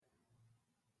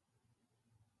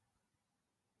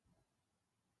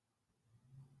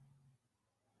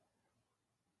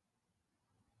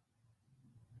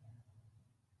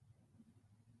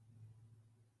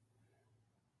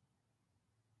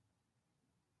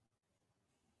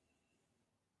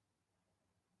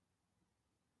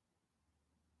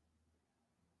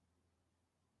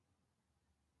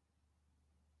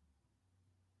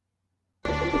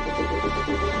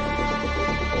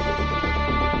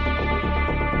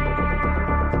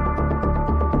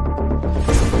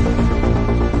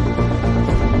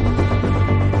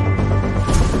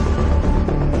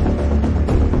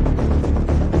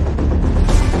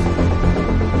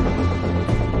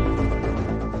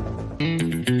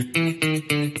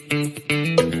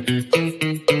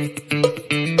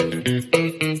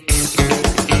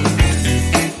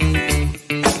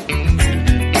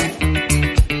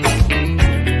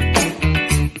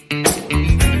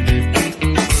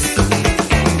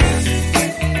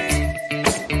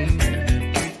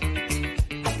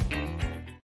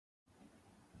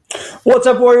What's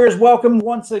up, Warriors? Welcome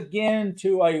once again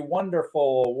to a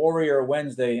wonderful Warrior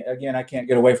Wednesday. Again, I can't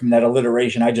get away from that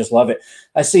alliteration. I just love it.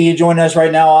 I see you joining us right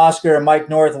now, Oscar and Mike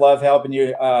North. Love helping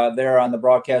you there on the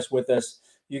broadcast with us.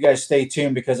 You guys stay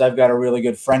tuned because I've got a really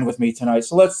good friend with me tonight.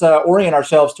 So let's orient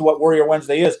ourselves to what Warrior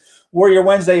Wednesday is. Warrior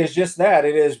Wednesday is just that.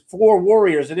 It is for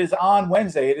Warriors. It is on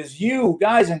Wednesday. It is you,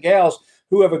 guys and gals,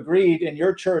 who have agreed in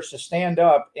your church to stand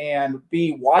up and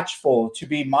be watchful, to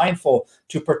be mindful,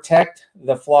 to protect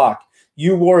the flock.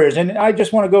 You warriors. And I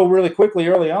just want to go really quickly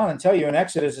early on and tell you in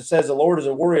Exodus, it says the Lord is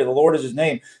a warrior. The Lord is his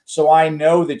name. So I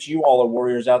know that you all are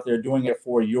warriors out there doing it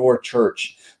for your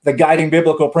church. The guiding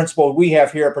biblical principle we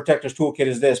have here at Protectors Toolkit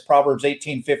is this, Proverbs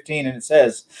 18:15, and it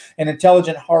says, an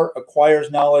intelligent heart acquires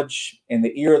knowledge, and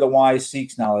the ear of the wise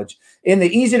seeks knowledge. In the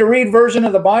easy-to-read version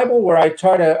of the Bible, where I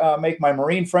try to make my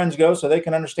Marine friends go so they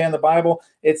can understand the Bible,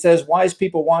 it says wise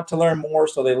people want to learn more,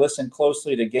 so they listen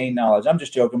closely to gain knowledge. I'm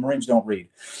just joking. Marines don't read.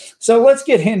 So let's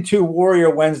get into Warrior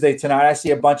Wednesday tonight. I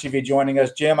see a bunch of you joining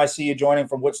us. Jim, I see you joining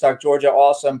from Woodstock, Georgia.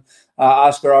 Awesome.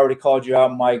 Oscar already called you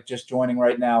out. Mike just joining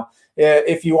right now.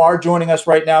 If you are joining us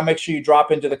right now, make sure you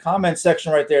drop into the comment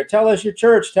section right there. Tell us your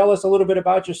church. Tell us a little bit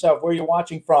about yourself, where you're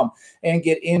watching from, and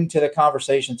get into the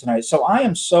conversation tonight. So I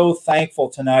am so thankful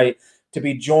tonight to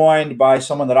be joined by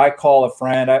someone that I call a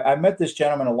friend. I met this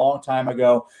gentleman a long time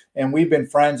ago, and we've been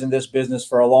friends in this business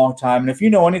for a long time. And if you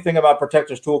know anything about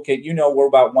Protectors Toolkit, you know we're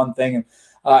about one thing,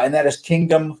 and that is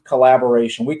kingdom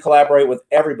collaboration. We collaborate with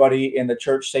everybody in the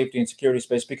church safety and security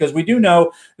space because we do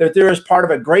know that there is part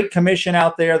of a great commission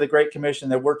out there, the great commission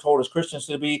that we're told as Christians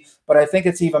to be, but I think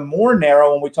it's even more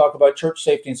narrow when we talk about church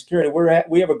safety and security.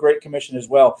 We have a great commission as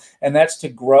well, and that's to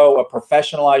grow a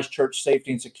professionalized church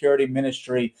safety and security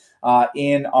ministry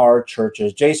in our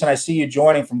churches. Jason, I see you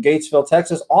joining from Gatesville,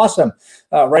 Texas. Awesome.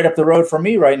 Right up the road from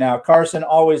me right now. Carson,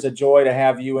 always a joy to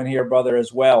have you in here, brother,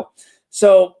 as well.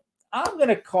 So I'm going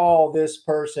to call this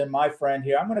person, my friend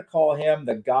here, I'm going to call him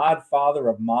the godfather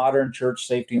of modern church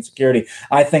safety and security.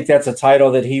 I think that's a title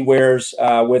that he wears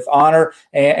with honor,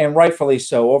 and rightfully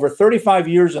so. Over 35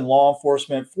 years in law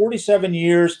enforcement, 47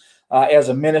 years as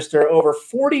a minister, over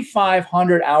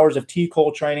 4,500 hours of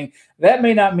TCOL training. That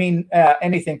may not mean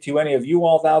anything to any of you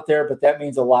all out there, but that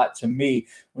means a lot to me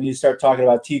when you start talking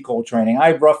about TCOL training.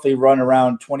 I roughly run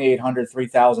around 2,800,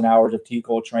 3,000 hours of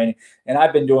TCOL training, and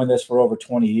I've been doing this for over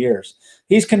 20 years.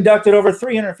 He's conducted over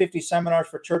 350 seminars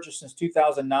for churches since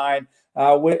 2009,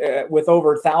 with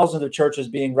over thousands of churches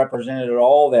being represented at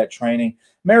all that training.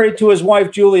 Married to his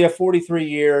wife, Julia, 43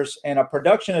 years, and a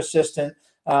production assistant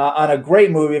on a great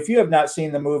movie. If you have not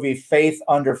seen the movie Faith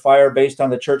Under Fire, based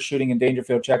on the church shooting in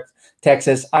Dangerfield,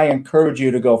 Texas, I encourage you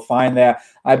to go find that.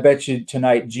 I bet you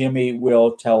tonight Jimmy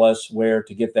will tell us where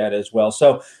to get that as well.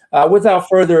 So without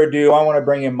further ado, I want to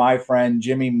bring in my friend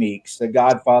Jimmy Meeks, the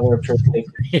godfather of church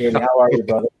safety. How are you,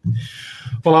 brother?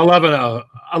 Well,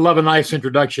 I love a nice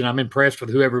introduction. I'm impressed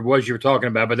with whoever it was you were talking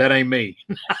about, but that ain't me.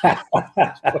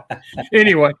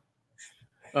 Anyway.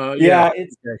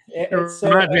 It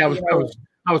reminds me,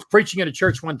 I was preaching at a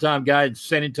church one time, guy in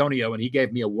San Antonio, and he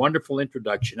gave me a wonderful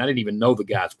introduction. I didn't even know the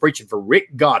guy. I was preaching for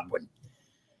Rick Godwin.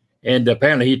 And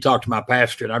apparently he talked to my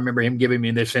pastor, and I remember him giving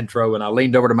me this intro, and I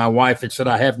leaned over to my wife and said,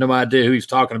 I have no idea who he's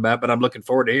talking about, but I'm looking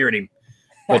forward to hearing him.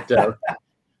 But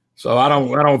so I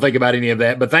don't think about any of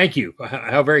that, but thank you.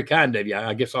 How very kind of you.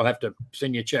 I guess I'll have to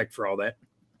send you a check for all that.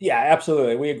 Yeah,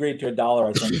 absolutely. We agreed to $1,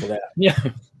 I think, for that.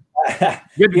 Yeah.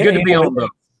 Good to be on, though.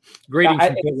 Greetings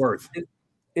from Fort Worth.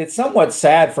 It's somewhat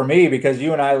sad for me because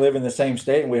you and I live in the same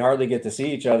state and we hardly get to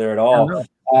see each other at all.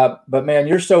 But man,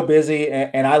 you're so busy,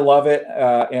 and I love it.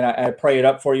 And I pray it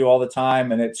up for you all the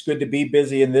time. And it's good to be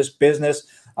busy in this business.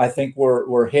 I think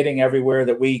we're hitting everywhere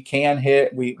that we can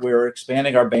hit. We're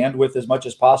expanding our bandwidth as much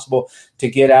as possible to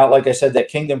get out, like I said, that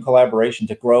kingdom collaboration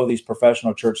to grow these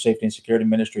professional church safety and security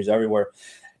ministries everywhere.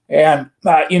 And,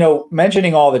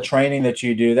 mentioning all the training that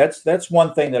you do, that's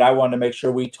one thing that I wanted to make sure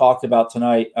we talked about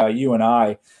tonight, you and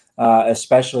I,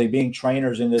 especially being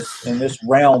trainers in this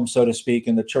realm, so to speak,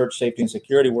 in the church safety and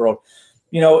security world.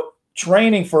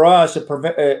 Training for us,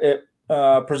 it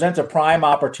presents a prime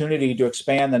opportunity to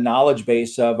expand the knowledge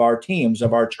base of our teams,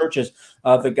 of our churches,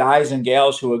 of the guys and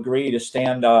gals who agree to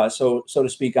stand, so to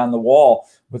speak, on the wall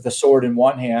with the sword in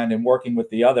one hand and working with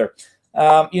the other.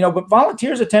 But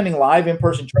volunteers attending live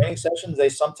in-person training sessions, they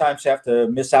sometimes have to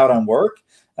miss out on work,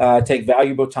 take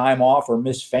valuable time off, or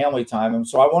miss family time. And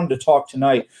so I wanted to talk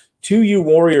tonight to you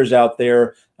warriors out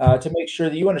there to make sure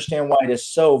that you understand why it is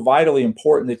so vitally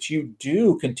important that you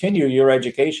do continue your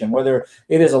education, whether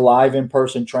it is a live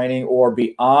in-person training or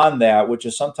beyond that, which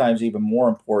is sometimes even more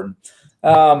important.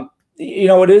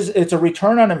 it's a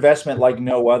return on investment like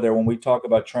no other when we talk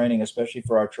about training, especially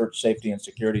for our church safety and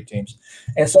security teams.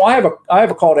 And so I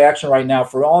have a call to action right now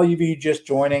for all of you just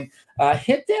joining.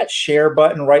 Hit that share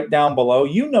button right down below.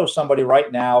 Somebody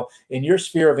right now in your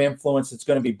sphere of influence that's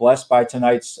going to be blessed by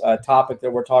tonight's topic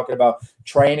that we're talking about,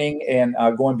 training and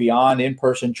going beyond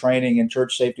in-person training in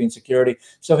church safety and security.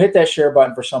 So hit that share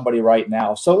button for somebody right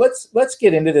now. So let's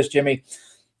get into this, Jimmy.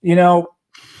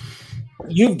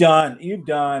 You've done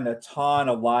a ton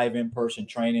of live in-person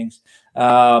trainings,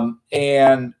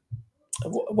 and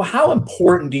how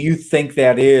important do you think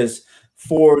that is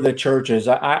for the churches?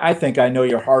 I think I know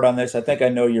your heart on this. I think I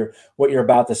know what you're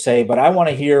about to say, but I want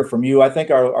to hear from you. I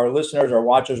think our listeners, our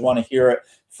watchers want to hear it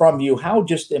from you, how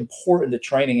just important the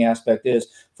training aspect is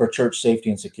for church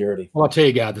safety and security. Well, I'll tell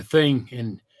you, guys, the thing,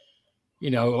 and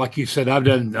like you said, I've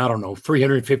done,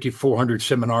 350, 400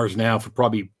 seminars now for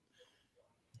probably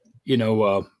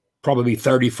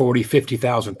 30, 40,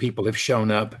 50,000 people have shown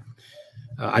up.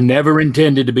 I never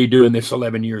intended to be doing this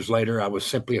 11 years later. I was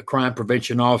simply a crime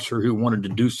prevention officer who wanted to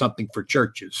do something for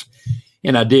churches.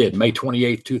 And I did, May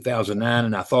 28th, 2009,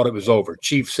 and I thought it was over.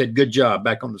 Chief said, good job,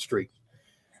 back on the street.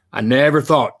 I never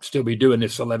thought still be doing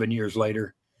this 11 years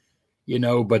later,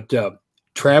 but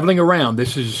traveling around,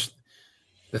 this is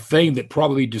the thing that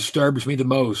probably disturbs me the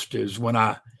most is when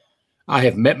I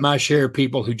have met my share of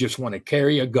people who just want to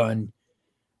carry a gun,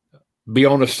 be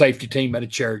on a safety team at a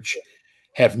church,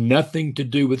 have nothing to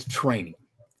do with training.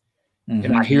 Mm-hmm.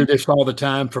 And I hear this all the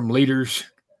time from leaders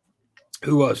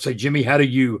who say, Jimmy, how do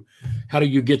you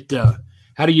get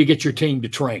your team to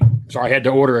train? So I had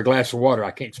to order a glass of water.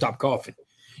 I can't stop coughing.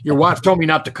 Your wife told me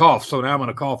not to cough, so now I'm going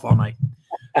to cough all night.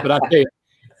 But I tell you,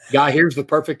 guy, here's the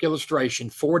perfect illustration.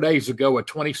 4 days ago, a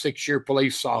 26-year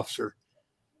police officer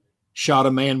shot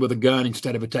a man with a gun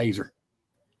instead of a taser.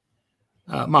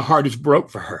 My heart is broke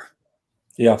for her.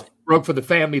 Yeah. Broke for the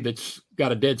family that's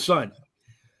got a dead son.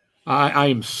 I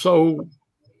am so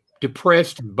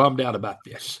depressed and bummed out about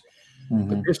this. Mm-hmm.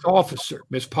 But this officer,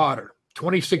 Miss Potter,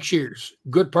 26 years,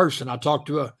 good person. I talked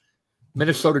to a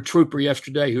Minnesota trooper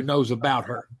yesterday who knows about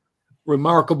her.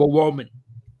 Remarkable woman,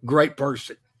 great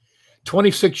person.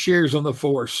 26 years on the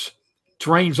force,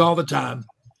 trains all the time,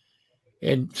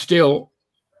 and still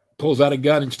pulls out a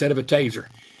gun instead of a taser.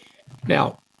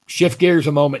 Now, shift gears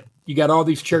a moment. You got all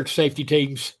these church safety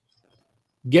teams,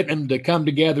 getting them to come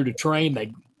together to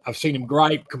train. I've seen them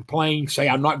gripe, complain, say,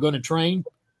 I'm not going to train,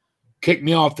 kick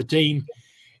me off the team.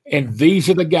 And these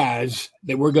are the guys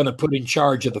that we're going to put in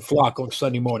charge of the flock on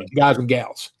Sunday morning, guys and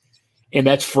gals. And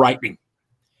that's frightening.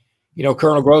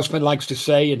 Colonel Grossman likes to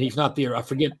say, and he's not there, I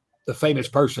forget the famous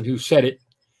person who said it,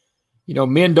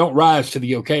 men don't rise to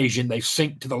the occasion, they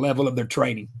sink to the level of their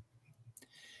training.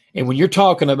 And when you're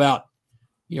talking about,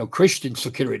 Christian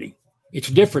security, it's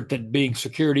different than being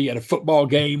security at a football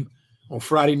game on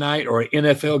Friday night or an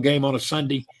NFL game on a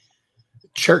Sunday.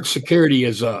 Church security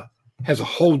has a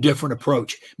whole different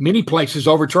approach. Many places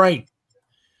overtrain.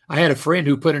 I had a friend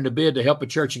who put in a bid to help a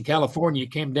church in California.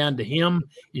 It came down to him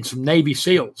and some Navy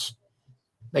SEALs.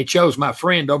 They chose my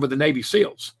friend over the Navy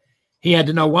SEALs. He had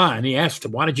to know why. And he asked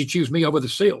them, why did you choose me over the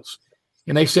SEALs?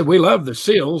 And they said, we love the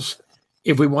SEALs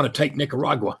if we want to take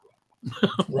Nicaragua.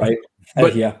 Right.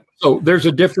 But, yeah. So there's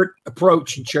a different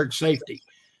approach in church safety.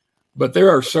 But there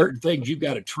are certain things you've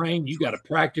got to train, you got to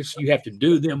practice, you have to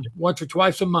do them once or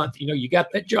twice a month. You got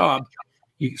that job,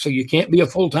 so you can't be a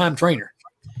full-time trainer.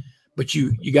 But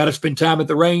you got to spend time at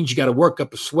the range, you got to work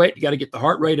up a sweat, you got to get the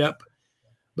heart rate up.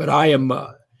 But I am,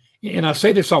 and I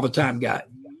say this all the time, guy,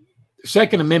 the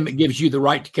Second Amendment gives you the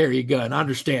right to carry a gun. I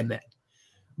understand that.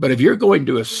 But if you're going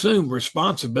to assume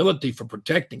responsibility for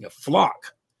protecting a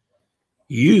flock,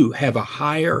 you have a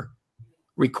higher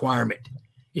requirement.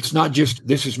 It's not just,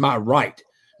 this is my right.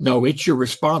 No, it's your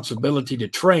responsibility to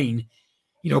train.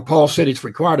 Paul said it's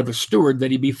required of a steward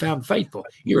that he be found faithful.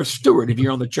 You're a steward if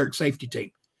you're on the church safety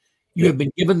team. You have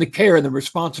been given the care and the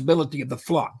responsibility of the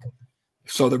flock.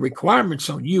 So the requirements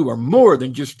on you are more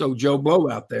than just Joe Blow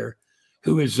out there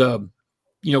who is,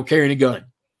 carrying a gun.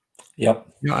 Yep.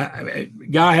 I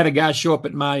had a guy show up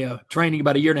at my training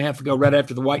about 1.5 years ago, right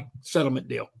after the white settlement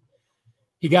deal.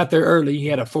 He got there early. He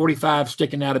had a .45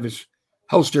 sticking out of his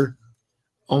holster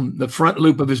on the front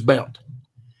loop of his belt.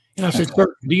 And I said,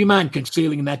 sir, do you mind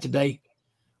concealing that today?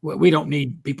 Well, we don't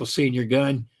need people seeing your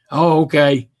gun. Oh,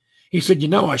 okay. He said,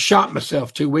 I shot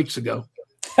myself 2 weeks ago.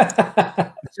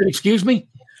 I said, excuse me?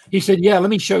 He said, yeah,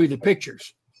 let me show you the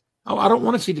pictures. Oh, I don't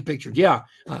want to see the pictures. Yeah,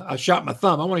 I shot my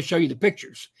thumb. I want to show you the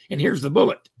pictures. And here's the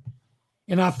bullet.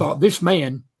 And I thought, this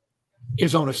man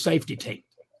is on a safety team.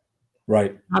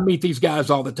 Right. I meet these guys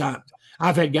all the time.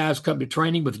 I've had guys come to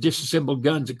training with disassembled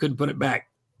guns that couldn't put it back.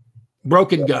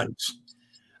 broken guns.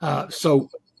 So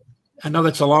I know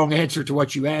that's a long answer to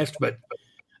what you asked, but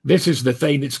this is the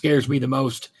thing that scares me the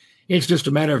most. It's just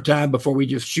a matter of time before we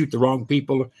just shoot the wrong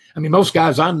people. I mean, most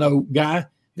guys I know, that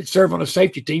serve on a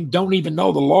safety team don't even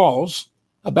know the laws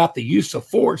about the use of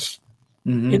force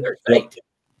in their state.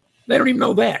 They don't even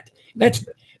know that. That's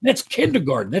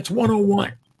kindergarten. That's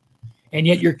 101. And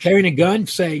yet you're carrying a gun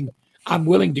saying, I'm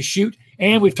willing to shoot.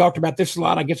 And we've talked about this a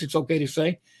lot. I guess it's okay to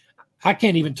say. I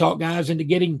can't even talk guys into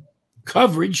getting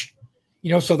coverage,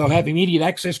 so they'll have immediate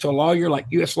access to a lawyer like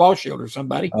U.S. Law Shield or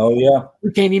somebody. Oh, yeah.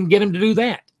 We can't even get them to do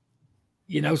that.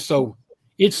 So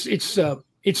it's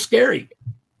scary.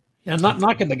 And I'm not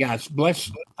knocking the guys.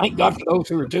 Thank God for those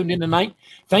who are tuned in tonight.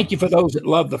 Thank you for those that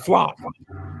love the flock.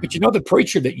 But the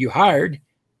preacher that you hired,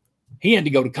 he had to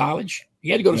go to college. He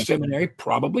had to go to seminary,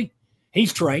 probably.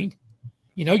 He's trained.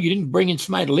 You didn't bring in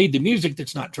somebody to lead the music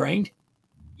that's not trained.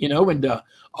 And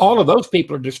all of those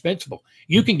people are dispensable.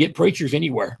 You can get preachers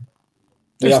anywhere.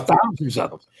 There's thousands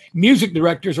of them. Music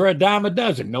directors are a dime a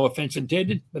dozen. No offense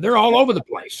intended, but they're all over the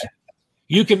place.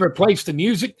 You can replace the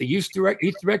music, the youth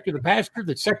director, the pastor,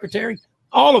 the secretary,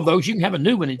 all of those. You can have a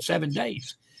new one in 7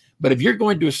 days. But if you're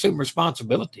going to assume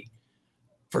responsibility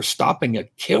for stopping a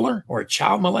killer or a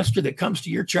child molester that comes to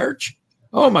your church,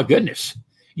 oh my goodness,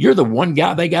 you're the one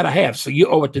guy they got to have. So you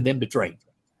owe it to them to train.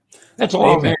 That's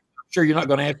all I'm sure you're not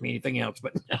going to ask me anything else,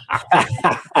 but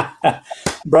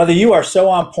brother, you are so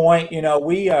on point.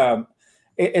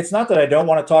 It's not that I don't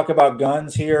want to talk about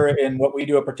guns here in what we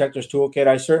do at Protectors Toolkit.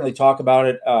 I certainly talk about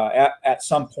it at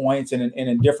some points and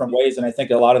in different ways, and I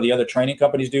think a lot of the other training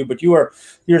companies do. But you're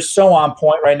so on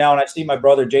point right now, and I see my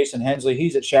brother Jason Hensley.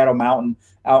 He's at Shadow Mountain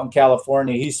out in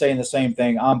California. He's saying the same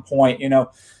thing. On point.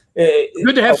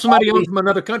 Good to have somebody on from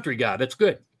another country, guy. That's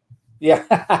good. Yeah,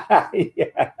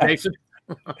 yeah. Jason.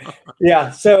 Yeah.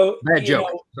 So bad joke.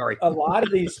 Sorry. A lot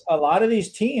of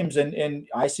these teams, and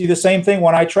I see the same thing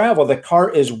when I travel. The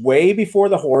cart is way before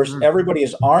the horse. Everybody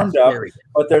is armed up,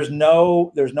 but there's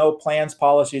no plans,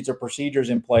 policies, or procedures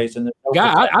in place. And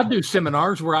I do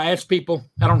seminars where I ask people.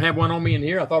 I don't have one on me in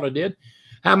here. I thought I did.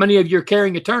 How many of you are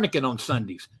carrying a tourniquet on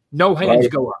Sundays? No hands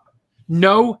go up.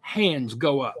 No hands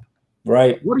go up.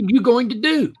 Right. What are you going to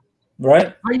do?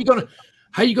 Right. How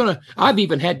are you gonna? I've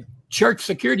even had church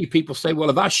security people say, well,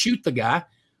 if I shoot the guy,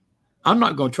 I'm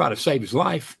not going to try to save his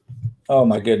life. Oh,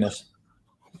 my goodness.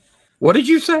 What did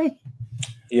you say?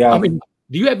 Yeah. I mean,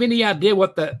 do you have any idea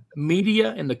what the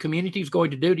media and the community is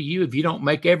going to do to you if you don't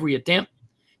make every attempt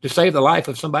to save the life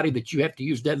of somebody that you have to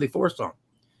use deadly force on?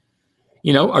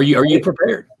 Are you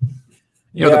prepared?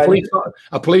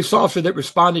 A police officer that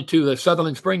responded to the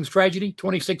Sutherland Springs tragedy,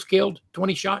 26 killed,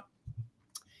 20 shot.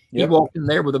 He walked in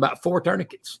there with about 4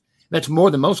 tourniquets. That's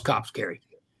more than most cops carry.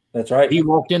 That's right. He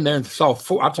walked in there and saw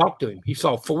 4. I talked to him. He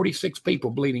saw 46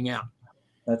 people bleeding out.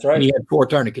 That's right. And he had 4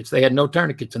 tourniquets. They had no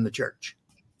tourniquets in the church.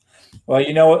 Well,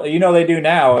 they do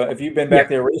now. If you've been back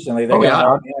there recently, they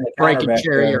got Frank and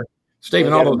Cherry or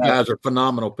Stephen. All those guys are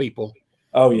phenomenal people.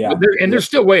 Oh yeah, they're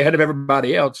still way ahead of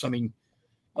everybody else. I mean,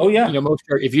 oh yeah.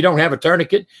 If you don't have a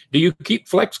tourniquet, do you keep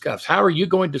flex cuffs? How are you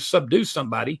going to subdue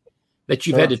somebody that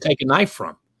you've had to take a knife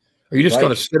from? Are you just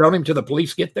going to sit on him till the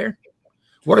police get there?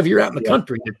 What if you're out in the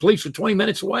country? The police are 20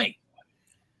 minutes away.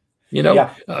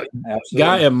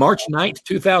 Guy on March 9th,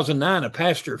 2009, a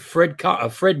pastor,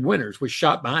 Fred Winters, was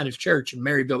shot behind his church in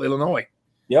Maryville, Illinois.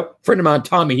 Yep. A friend of mine,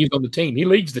 Tommy, he's on the team. He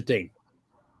leads the team.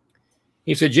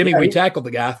 He said, Jimmy, we tackled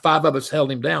the guy. 5 of us held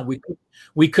him down.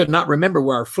 We could not remember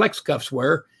where our flex cuffs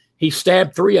were. He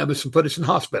stabbed 3 of us and put us in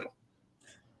hospital.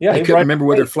 Yeah, they couldn't remember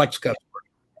where their flex cuffs were.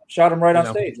 Shot him right on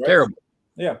stage. Right? Terrible.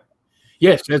 Yeah.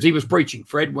 Yes, as he was preaching,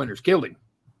 Fred Winters killed him.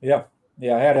 Yeah.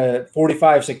 Yeah, I had a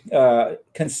 45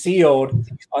 concealed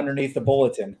underneath the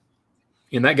bulletin.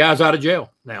 And that guy's out of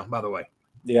jail now, by the way.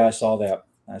 Yeah, I saw that.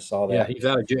 Yeah, he's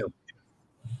out of jail.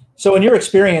 So in your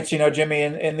experience, Jimmy,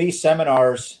 in these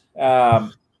seminars,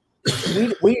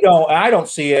 we don't, I don't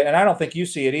see it, and I don't think you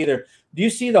see it either. Do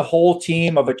you see the whole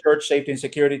team of a church safety and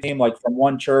security team, like from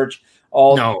one church,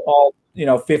 all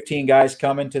 15 guys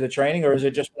come into the training, or is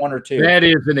it just 1 or 2? That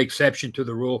is an exception to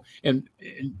the rule. And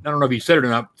I don't know if you said it or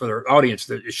not for the audience,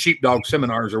 the sheepdog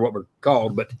seminars are what we're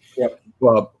called, but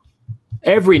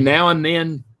every now and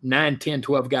then 9, 10,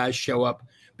 12 guys show up.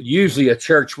 But usually a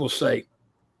church will say,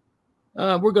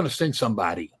 we're going to send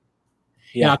somebody.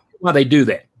 Yeah. Now, why they do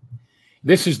that?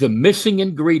 This is the missing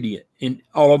ingredient in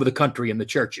all over the country in the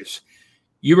churches.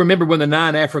 You remember when the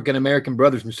 9 African-American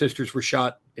brothers and sisters were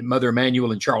shot at Mother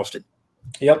Emanuel in Charleston?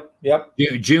 Yep.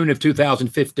 June of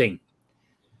 2015.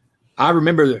 I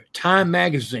remember the Time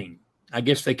magazine. I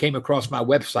guess they came across my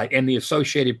website and the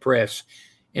Associated Press,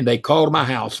 and they called my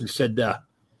house and said,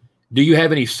 do you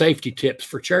have any safety tips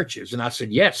for churches? And I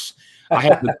said, yes, I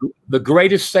have the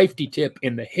greatest safety tip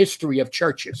in the history of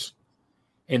churches.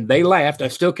 And they laughed. I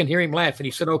still can hear him laugh. And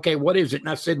he said, okay, what is it? And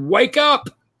I said, wake up.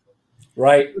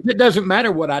 Right. It doesn't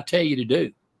matter what I tell you to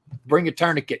do. Bring a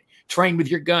tourniquet, train with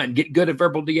your gun, get good at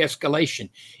verbal de-escalation.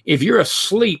 If you're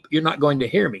asleep, you're not going to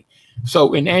hear me.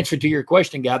 So in answer to your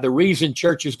question, Guy, the reason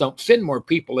churches don't send more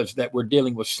people is that we're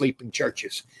dealing with sleeping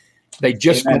churches. They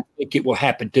just don't think it will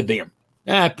happen to them.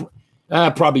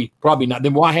 Probably not.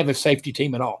 Then why have a safety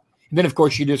team at all? And then, of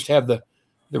course, you just have the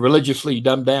religiously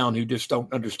dumbed down who just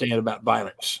don't understand about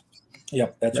violence.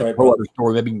 Yep, that's right. Whole other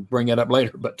story. Maybe we can bring that up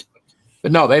later. But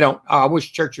no, they don't. I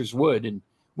wish churches would. And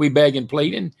we beg and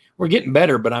plead. And we're getting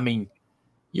better. But, I mean,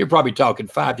 you're probably talking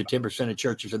 5 to 10% of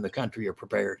churches in the country are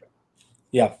prepared.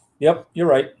 Yeah. Yep, you're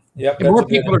right. Yep. More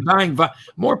people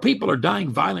are dying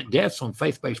violent deaths on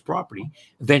faith-based property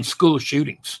than school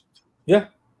shootings. Yeah.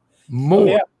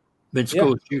 More than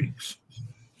school shootings.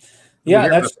 Yeah,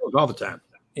 that's all the time.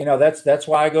 That's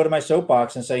why I go to my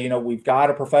soapbox and say, we've got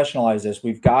to professionalize this.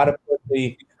 We've got to put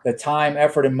the time,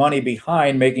 effort, and money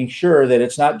behind making sure that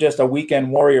it's not just a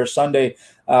weekend warrior Sunday,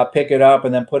 pick it up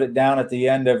and then put it down at the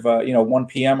end of 1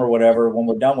 p.m. or whatever when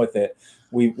we're done with it.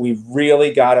 We've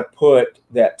really got to put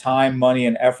that time, money,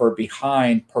 and effort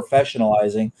behind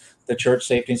professionalizing the church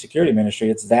safety and security ministry.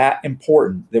 It's that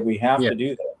important that we have to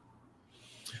do that.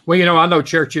 Well, I know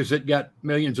churches that got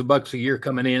millions of bucks a year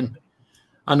coming in.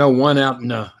 I know one out in,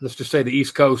 let's just say the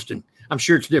East Coast, and I'm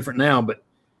sure it's different now, but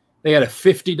they had a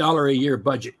 $50 a year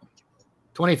budget,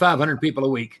 2,500 people a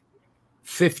week,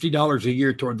 $50 a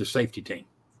year toward the safety team.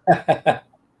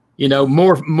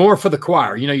 More for the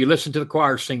choir. You listen to the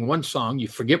choir sing one song, you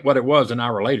forget what it was an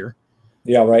hour later.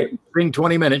 Yeah, right. Sing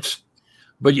 20 minutes.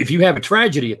 But if you have a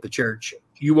tragedy at the church,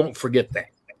 you won't forget that.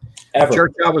 Ever. The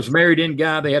church I was married in,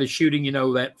 Guy, they had a shooting,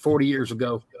 that 40 years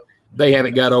ago. They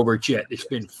haven't got over it yet. It's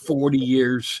been 40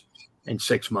 years and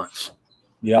 6 months.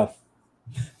 Yeah.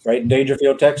 Right in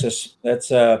Dangerfield, Texas. That's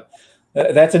an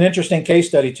interesting case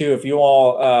study too. If you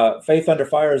all, Faith Under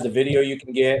Fire is the video you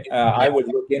can get. I would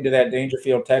look into that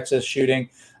Dangerfield, Texas shooting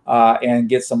and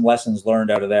get some lessons learned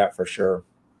out of that for sure.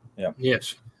 Yeah.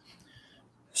 Yes.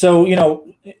 So,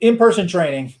 in-person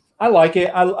training, I like it.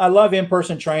 I love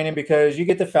in-person training because you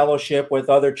get the fellowship with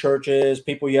other churches,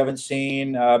 people you haven't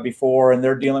seen before, and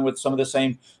they're dealing with some of the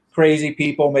same crazy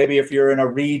people. Maybe if you're in a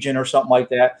region or something like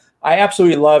that. I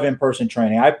absolutely love in-person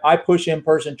training. I push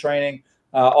in-person training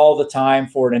all the time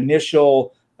for an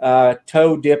initial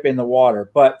toe dip in the water.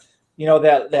 But,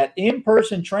 that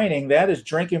in-person training, that is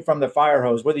drinking from the fire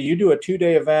hose. Whether you do a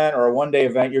 2-day event or a 1-day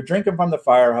event, you're drinking from the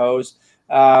fire hose.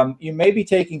 You may be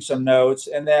taking some notes,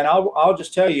 and then I'll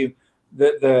just tell you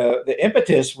the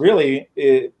impetus really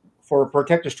for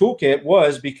Protectors Toolkit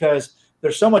was because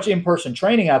there's so much in-person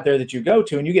training out there that you go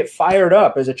to and you get fired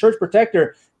up. As a church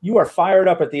protector, you are fired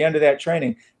up at the end of that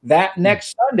training. That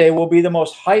next Sunday will be the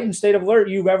most heightened state of alert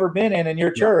you've ever been in your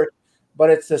church,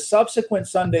 but it's the subsequent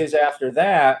Sundays after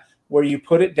that where you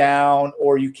put it down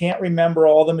or you can't remember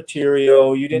all the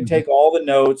material. You didn't take all the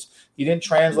notes. You didn't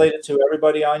translate it to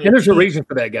everybody on your And there's a reason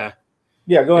for that, Guy.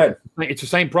 Yeah, go ahead. It's the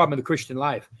same problem in the Christian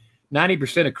life.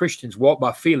 90% of Christians walk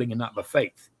by feeling and not by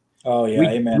faith. Oh, yeah,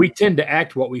 amen. We tend to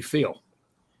act what we feel.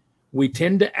 We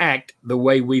tend to act the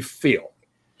way we feel.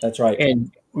 That's right.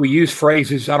 And we use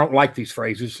phrases. I don't like these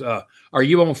phrases. Are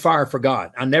you on fire for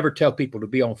God? I never tell people to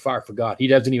be on fire for God. He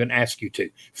doesn't even ask you to.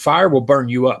 Fire will burn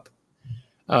you up.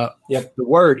 The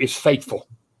word is faithful.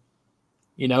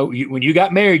 When you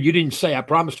got married, you didn't say, I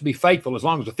promise to be faithful as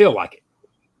long as I feel like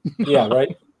it. Yeah,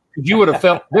 right. You would have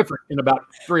felt different in about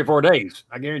 3 or 4 days.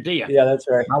 I guarantee you. Yeah, that's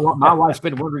right. My wife's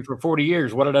been wondering for 40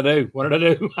 years, what did I do? What did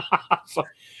I do?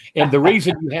 And the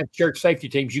reason you have church safety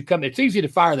teams, it's easy to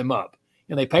fire them up.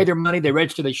 And they pay their money, they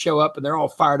register, they show up, and they're all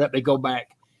fired up. They go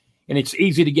back. And it's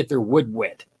easy to get their wood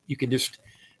wet. You can just,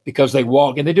 because they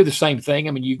walk, and they do the same thing.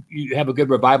 I mean, you have a good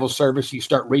revival service. You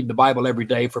start reading the Bible every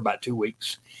day for about 2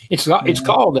 weeks. It's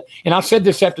called, and I said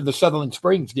this after the Sutherland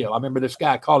Springs deal. I remember this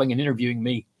guy calling and interviewing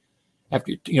me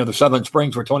after, the Sutherland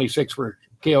Springs where 26 were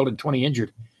killed and 20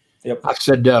 injured. Yep. I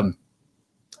said,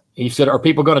 he said, are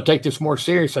people going to take this more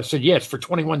serious? I said, yes, for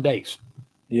 21 days.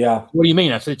 Yeah. What do you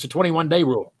mean? I said, it's a 21-day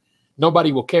rule.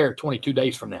 Nobody will care 22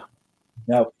 days from now.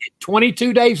 No.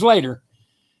 22 days later,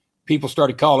 people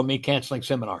started calling me, canceling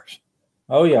seminars.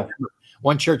 Oh, yeah.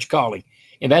 One church calling.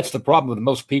 And that's the problem with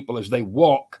most people is they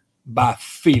walk by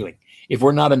feeling. If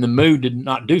we're not in the mood to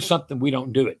not do something, we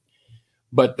don't do it.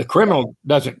 But the criminal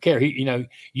doesn't care.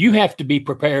 You have to be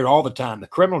prepared all the time. The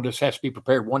criminal just has to be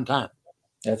prepared one time.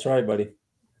 That's right, buddy.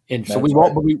 And so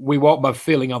we walk by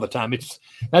feeling all the time.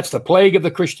 That's the plague of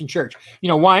the Christian church.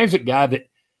 Why is it, Guy, that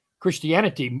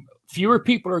Christianity, fewer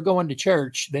people are going to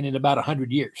church than in about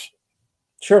 100 years?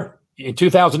 Sure. In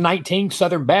 2019,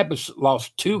 Southern Baptists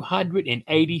lost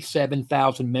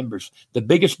 287,000 members, the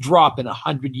biggest drop in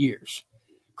 100 years.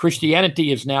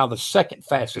 Christianity is now the second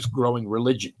fastest growing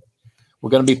religion. We're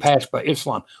going to be passed by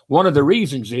Islam. One of the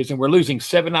reasons is, and we're losing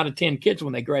 7 out of 10 kids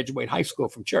when they graduate high school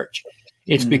from church.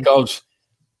 It's because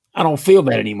I don't feel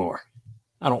that anymore.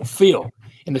 I don't feel.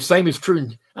 And the same is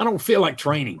true. I don't feel like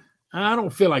training. I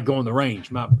don't feel like going to the range.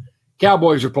 My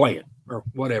Cowboys are playing or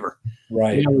whatever.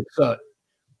 Right.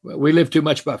 We live too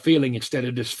much by feeling instead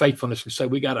of just faithfulness. And so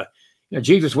we got to,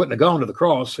 Jesus wouldn't have gone to the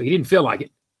cross, so he didn't feel like it.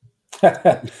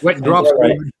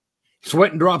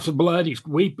 Sweating drops of blood. He's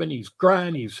weeping. He's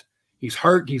crying. He's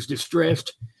hurt. He's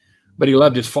distressed, but he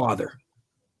loved his Father.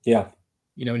 Yeah.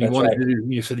 And he wanted to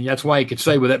do. So that's why he could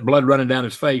say with that blood running down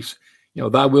his face,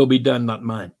 "Thy will be done, not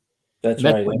mine." That's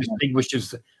right. What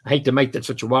distinguishes. I hate to make that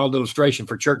such a wild illustration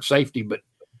for church safety, but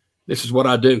this is what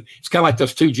I do. It's kind of like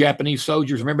those 2 Japanese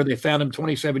soldiers. Remember, they found them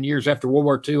 27 years after World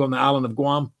War II on the island of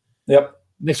Guam. Yep.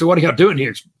 And they said, "What are y'all doing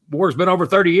here? War's been over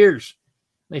 30 years."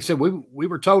 They said, "We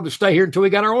were told to stay here until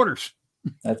we got our orders."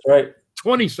 That's right.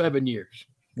 27 years.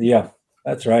 Yeah,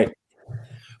 that's right.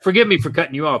 Forgive me for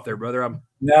cutting you off there, brother.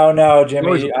 No,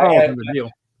 Jimmy.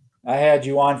 I had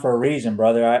you on for a reason,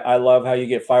 brother. I love how you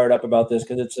get fired up about this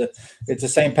because it's the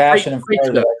same passion and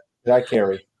fire that I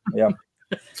carry. Yeah.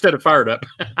 Instead of fired up.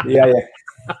 Yeah.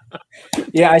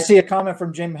 Yeah, I see a comment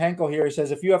from Jim Henkel here. He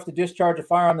says, if you have to discharge a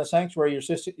fire on the sanctuary,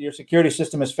 your security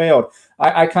system has failed.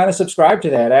 I kind of subscribe to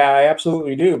that. I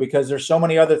absolutely do, because there's so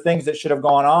many other things that should have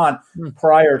gone on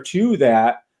prior to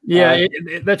that. Yeah,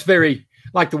 that's very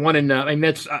like the one in.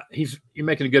 That's you're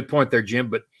making a good point there, Jim.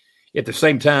 But at the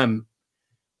same time,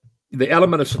 the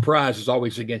element of surprise is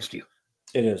always against you.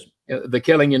 It is. The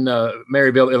killing in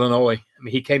Maryville, Illinois.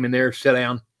 He came in there, sat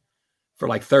down for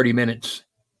like 30 minutes.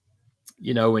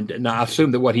 And I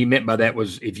assume that what he meant by that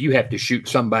was if you have to shoot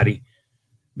somebody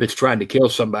that's trying to kill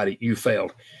somebody, you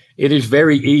failed. It is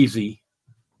very easy.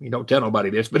 You don't tell nobody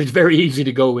this, but it's very easy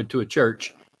to go into a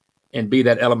church and be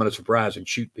that element of surprise and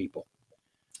shoot people.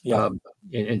 Yeah.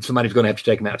 And somebody's going to have to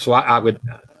take them out. So I would,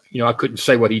 I couldn't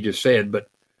say what he just said, but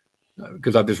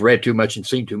because I've just read too much and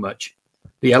seen too much.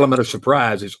 The element of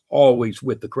surprise is always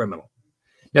with the criminal.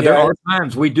 Now, there are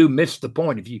times we do miss the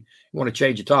point. If you want to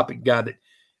change the topic, Guy, that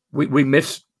we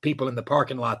miss people in the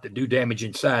parking lot that do damage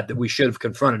inside that we should have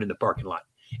confronted in the parking lot.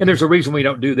 And there's a reason we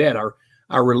don't do that.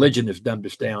 Our religion has dumbed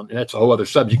us down, and that's a whole other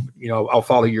subject. I'll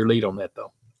follow your lead on that,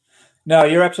 though. No,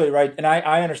 you're absolutely right. And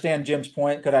I understand Jim's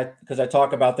point because I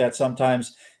talk about that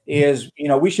sometimes is,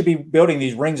 we should be building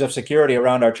these rings of security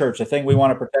around our church. The thing we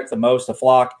want to protect the most, the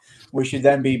flock, we should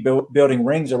then be building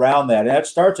rings around that. And that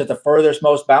starts at the furthest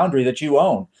most boundary that you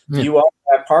own. Yeah. You own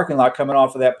that parking lot coming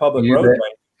off of that public roadway.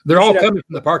 They're all coming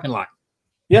from the parking lot.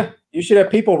 Yeah. You should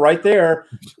have people right there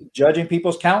judging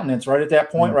people's countenance right at that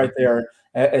point right there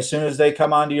as soon as they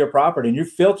come onto your property. And you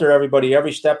filter everybody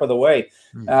every step of the way.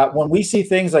 When we see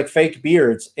things like fake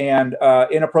beards and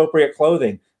inappropriate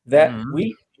clothing, that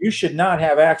you should not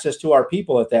have access to our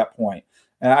people at that point.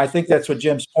 And I think that's what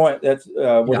Jim's point. That's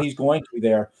what he's going to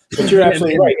there. But you're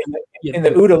absolutely right. In the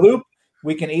OODA loop,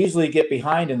 we can easily get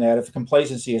behind in that if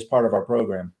complacency is part of our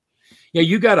program. Yeah,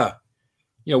 you got to,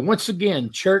 once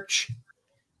again, church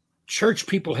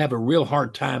people have a real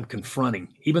hard time confronting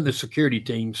even the security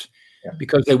teams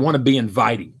because they want to be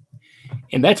inviting.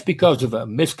 And that's because of a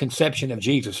misconception of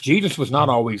Jesus. Jesus was not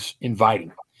always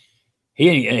inviting.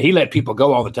 He let people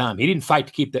go all the time. He didn't fight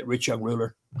to keep that rich young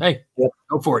ruler. Hey,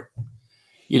 go for it.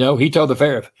 He told the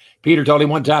Pharisees. Peter told him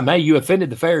one time, hey, you offended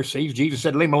the Pharisees. Jesus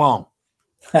said, leave them alone.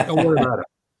 Don't worry about it.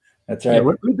 That's right.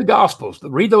 Read the Gospels.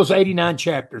 Read those 89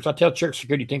 chapters. I tell church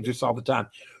security teams this all the time.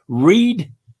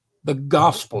 Read the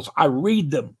Gospels. I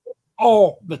read them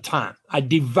all the time. I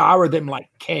devour them like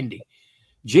candy.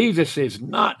 Jesus is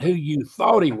not who you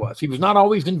thought he was. He was not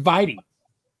always inviting.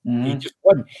 He just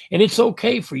wasn't. And it's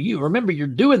okay for you. Remember, you're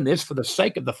doing this for the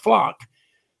sake of the flock.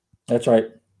 That's right.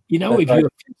 If you offend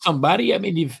somebody,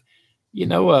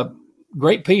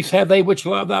 great peace have they which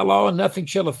love thy law, and nothing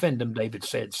shall offend them, David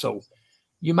said. So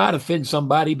you might offend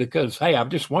somebody because, hey, I've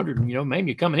just wondered,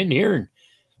 maybe you're coming in here and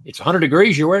it's 100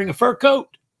 degrees, you're wearing a fur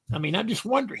coat. I'm just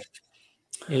wondering.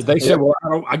 If they said, well,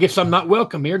 I guess I'm not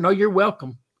welcome here. No, you're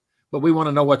welcome. But we want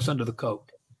to know what's under the coat.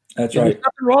 That's right. There's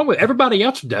nothing wrong with it. Everybody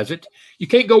else does it. You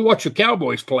can't go watch the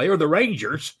Cowboys play or the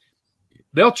Rangers.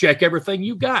 They'll check everything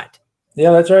you got.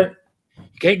 Yeah, that's right.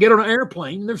 You can't get on an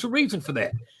airplane. There's a reason for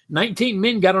that. 19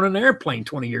 men got on an airplane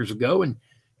 20 years ago and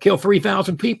kill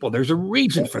 3,000 people. There's a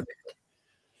reason for that.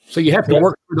 So you have to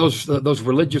work through those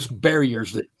religious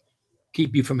barriers that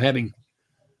keep you from having,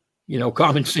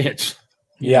 common sense.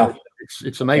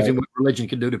 It's amazing what religion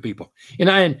can do to people. And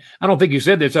I don't think you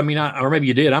said this. I mean, or maybe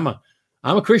you did. I'm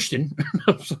a Christian.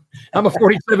 I'm a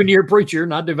 47-year preacher,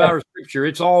 and I devour scripture.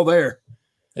 It's all there.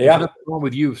 Yeah. There's nothing wrong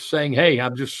with you saying, "Hey,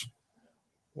 I'm just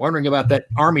wondering about that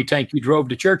army tank you drove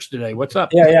to church today. What's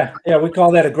up?" Yeah. We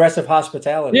call that aggressive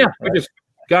hospitality. Yeah, we're just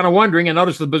kind of wondering, and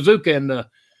notice the bazooka and the,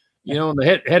 and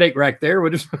the headache rack there. We're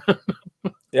just.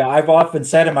 Yeah, I've often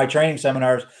said in my training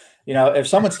seminars, if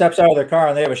someone steps out of their car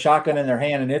and they have a shotgun in their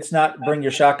hand, and it's not bring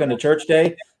your shotgun to church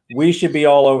day, we should be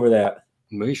all over that.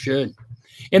 We should.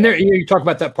 And there, you talked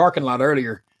about that parking lot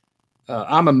earlier.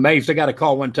 I'm amazed. I got a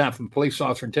call one time from a police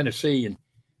officer in Tennessee, and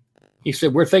he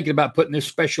said, "We're thinking about putting this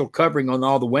special covering on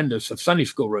all the windows of Sunday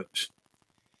school rooms."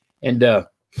 And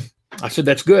I said,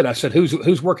 "That's good." I said,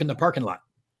 "Who's working the parking lot?"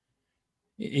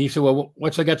 He said, "Well,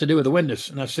 what's that got to do with the windows?"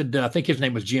 And I said, I think his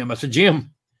name was Jim. I said,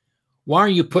 "Jim, why are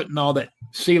you putting all that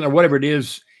seal or whatever it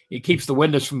is? It keeps the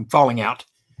windows from falling out,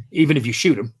 even if you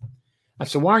shoot them." I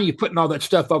said, "Why are you putting all that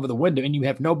stuff over the window and you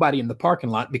have nobody in the parking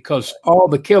lot? Because all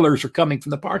the killers are coming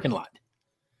from the parking lot."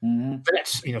 Mm-hmm.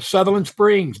 That's, Sutherland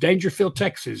Springs, Dangerfield,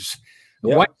 Texas,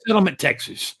 White Settlement,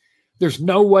 Texas. There's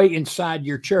no way inside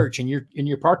your church and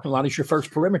your parking lot is your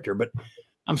first perimeter. But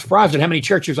I'm surprised at how many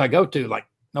churches I go to, like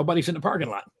nobody's in the parking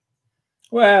lot.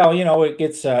 Well, it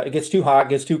gets too hot,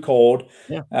 gets too cold.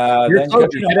 Yeah. Then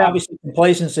obviously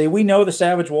complacency. We know the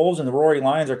Savage Wolves and the Roaring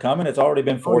Lions are coming. It's already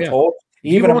been foretold.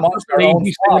 Even amongst our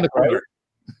own flock, right?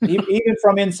 Even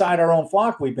from inside our own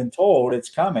flock, we've been told it's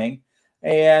coming.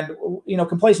 And,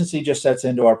 complacency just sets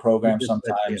into our program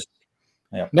sometimes.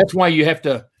 Yeah. That's why you have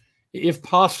to, if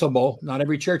possible, not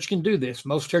every church can do this.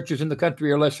 Most churches in the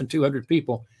country are less than 200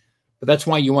 people, but that's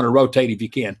why you want to rotate if you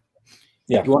can.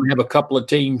 Yeah. You want to have a couple of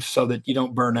teams so that you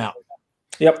don't burn out.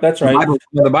 Yep, that's right.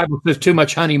 The Bible says too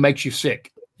much honey makes you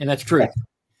sick, and that's true.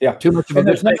 Yeah. Too much of a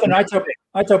there's nothing,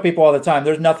 I tell people all the time,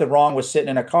 there's nothing wrong with sitting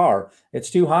in a car.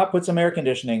 It's too hot, put some air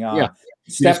conditioning on. Yeah.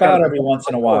 Step out every once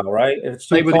in a while, right? If it's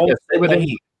too cold, stay within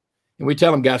heat. And we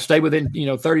tell them, guys, stay within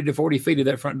 30 to 40 feet of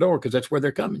that front door because that's where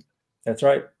they're coming. That's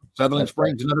right. Sutherland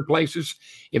Springs and other places.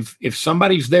 If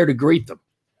somebody's there to greet them,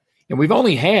 and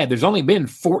there's only been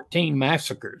 14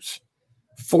 massacres.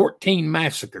 14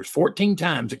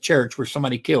 times at church where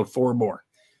somebody killed 4 or more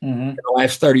in the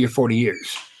last 30 or 40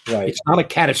 years. Right. It's not a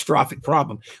catastrophic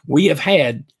problem. We have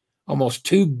had almost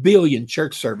 2 billion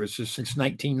church services since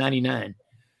 1999.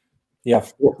 Yeah.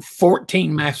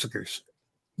 14 massacres.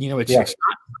 It's not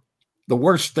the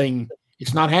worst thing.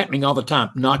 It's not happening all the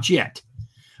time. Not yet.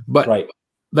 But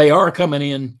they are coming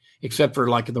in, except for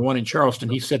like the one in Charleston.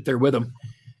 He sat there with them,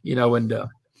 and sat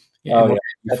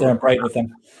there and prayed with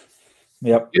them.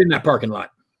 Yep. Get in that parking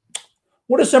lot.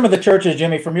 What are some of the churches,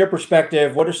 Jimmy, from your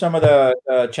perspective, what are some of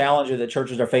the challenges that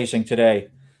churches are facing today?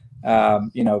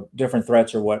 Different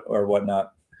threats or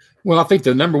whatnot. Well, I think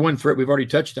the number one threat we've already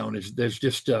touched on is there's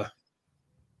just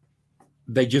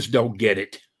they just don't get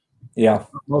it. Yeah.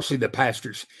 Mostly the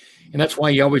pastors. And that's why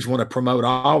you always want to promote.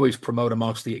 I always promote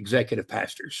amongst the executive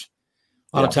pastors.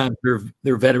 A lot of times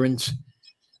they're veterans.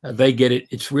 They get it.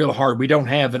 It's real hard. We don't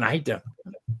have, and I hate to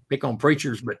pick on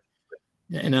preachers,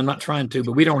 and I'm not trying to,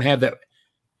 but we don't have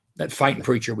that fighting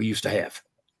preacher we used to have.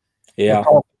 Yeah.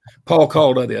 Paul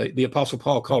called, the Apostle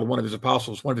Paul called one of his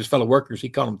apostles, one of his fellow workers, he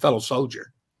called him fellow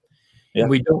soldier. Yeah. And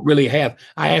we don't really have.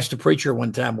 I asked a preacher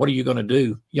one time, "What are you going to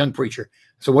do?" Young preacher.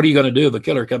 So, "What are you going to do if a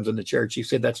killer comes in the church?" He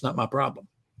said, "That's not my problem."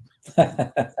 That's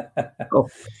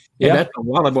a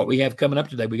lot of what we have coming up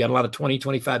today. We got a lot of 20,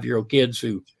 25-year-old kids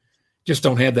who just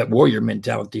don't have that warrior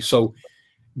mentality. So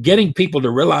getting people to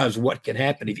realize what can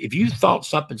happen. If you thought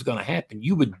something's going to happen,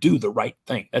 you would do the right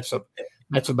thing. That's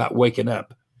about waking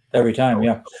up. Every time,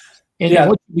 yeah. And then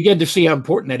once you begin to see how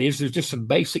important that is, there's just some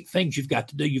basic things you've got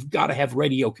to do. You've got to have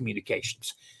radio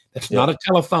communications. That's not a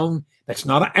telephone. That's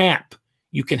not an app.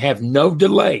 You can have no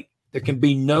delay. There can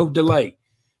be no delay.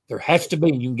 There has to be,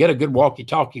 and you can get a good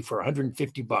walkie-talkie for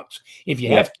 $150. If you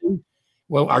have to,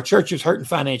 well, our church is hurting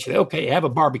financially. Okay, have a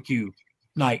barbecue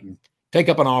night and take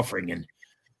up an offering and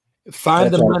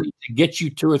find the money to get you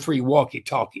 2 or 3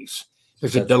 walkie-talkies.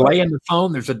 There's a delay in the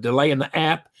phone. There's a delay in the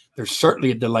app. There's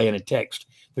certainly a delay in a text.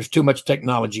 There's too much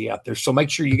technology out there. So make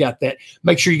sure you got that.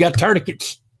 Make sure you got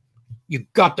tourniquets.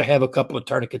 You've got to have a couple of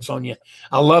tourniquets on you.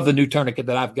 I love the new tourniquet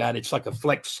that I've got. It's like a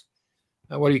flex.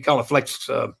 What do you call a flex?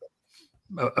 A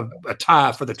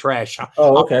tie for the trash.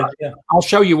 Oh, okay. I'll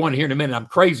show you one here in a minute. I'm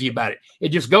crazy about it. It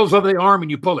just goes over the arm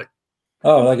and you pull it.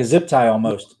 Oh, like a zip tie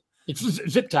almost. It's a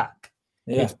zip tie.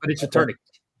 Yeah. But it's a tourniquet.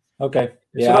 Okay.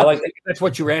 Yeah, I like that's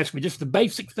what you were asking me, just the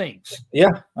basic things.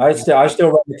 Yeah, I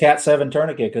still run the Cat 7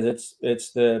 tourniquet because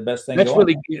it's the best thing. That's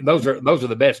really those are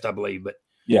the best, I believe. But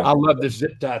yeah, I love this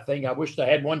zip tie thing. I wish I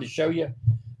had one to show you,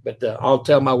 but I'll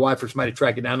tell my wife or somebody to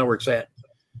track it down. I know where it's at.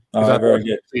 Very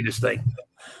good. See this thing.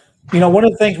 You know, one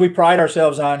of the things we pride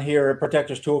ourselves on here at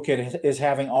Protectors Toolkit is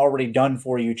having already done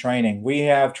for you training. We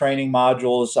have training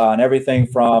modules on everything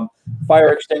from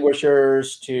fire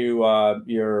extinguishers to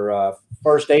your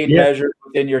first aid measures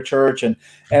within your church. And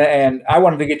I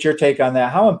wanted to get your take on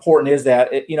that. How important is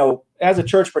that? As a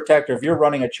church protector, if you're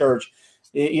running a church,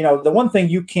 the one thing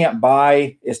you can't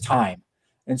buy is time.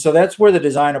 And so that's where the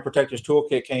Design of Protectors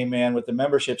Toolkit came in with the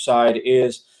membership side,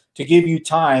 is to give you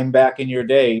time back in your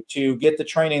day to get the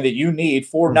training that you need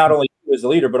for not only you as a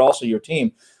leader, but also your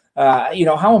team.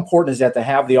 How important is that to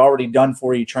have the already done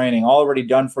for you training, already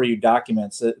done for you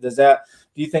documents? Do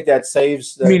you think that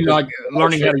saves? You mean like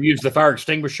learning how to use the fire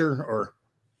extinguisher, or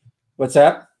what's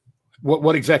that?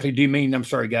 What exactly do you mean? I'm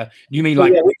sorry, guy. Do you mean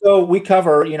like we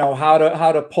cover, how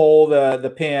to pull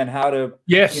the pin, how to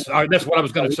that's what I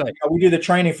was going to say. We do the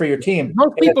training for your team.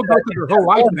 Most people go through their whole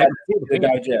life to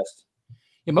digest.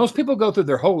 Yeah, most people go through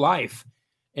their whole life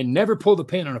and never pull the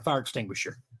pin on a fire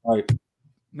extinguisher. Right. I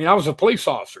mean, I was a police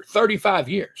officer, 35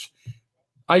 years.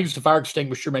 I used a fire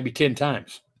extinguisher maybe 10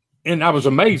 times. And I was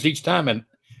amazed each time. And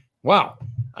wow,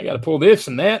 I got to pull this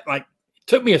and that. Like, it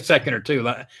took me a second or two.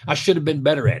 I should have been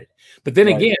better at it. But then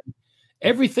again,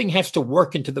 everything has to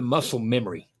work into the muscle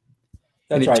memory.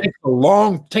 That's and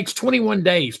it takes 21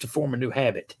 days to form a new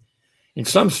habit. And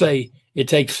some say it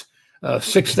takes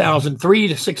 3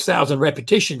 to 6,000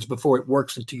 repetitions before it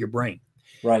works into your brain.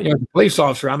 Right. As a police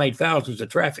officer, I made thousands of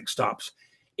traffic stops.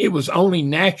 It was only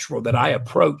natural that I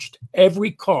approached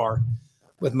every car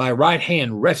with my right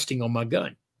hand resting on my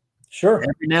gun. Sure.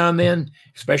 Every now and then,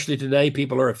 especially today,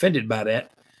 people are offended by that.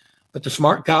 But the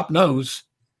smart cop knows,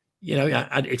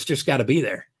 it's just got to be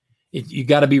there. You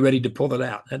got to be ready to pull it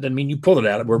out. That doesn't mean you pull it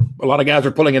out. A lot of guys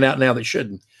are pulling it out now that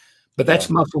shouldn't. But that's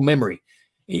muscle memory.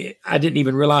 I didn't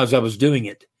even realize I was doing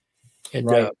it.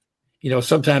 And,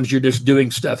 sometimes you're just doing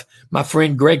stuff. My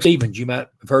friend Greg Stevens, you might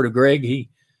have heard of Greg.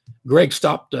 Greg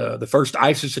stopped the first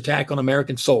ISIS attack on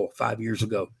American soil 5 years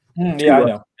ago. I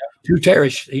know. Two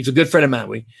terrorists. He's a good friend of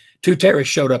mine. Two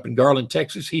terrorists showed up in Garland,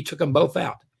 Texas. He took them both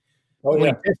out. When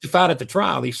he testified at the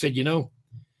trial, he said,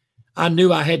 I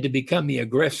knew I had to become the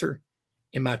aggressor,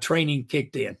 and my training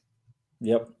kicked in.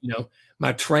 Yep.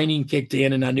 My training kicked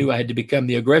in, and I knew I had to become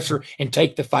the aggressor and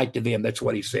take the fight to them. That's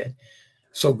what he said.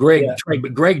 So Greg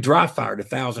dry fired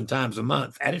 1,000 times a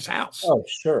month at his house. Oh,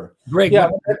 sure. Greg,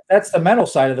 that's the mental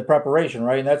side of the preparation,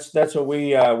 right? And that's what we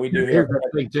do here.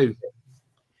 Too.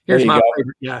 Here's my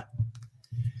favorite guy.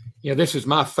 This is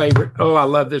my favorite. Oh, I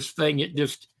love this thing. You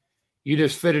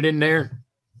just fit it in there,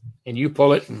 and you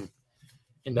pull it.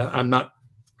 And I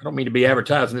don't mean to be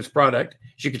advertising this product.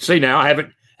 As you can see now, I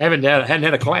hadn't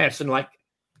had a class in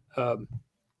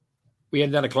we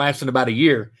hadn't done a class in about a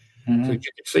year. Mm-hmm. So you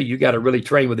can see you got to really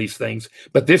train with these things.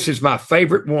 But this is my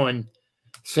favorite one,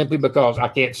 simply because I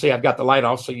can't see. I've got the light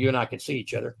off so you and I can see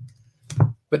each other.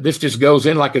 But this just goes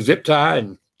in like a zip tie,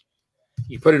 and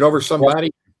you put it over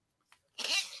somebody.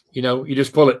 You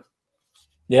just pull it.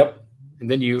 Yep. And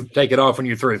then you take it off when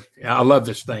you're through. I love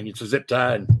this thing. It's a zip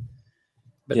tie.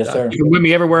 But yes, sir. You can with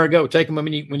me everywhere I go. Take them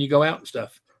when you go out and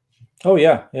stuff. Oh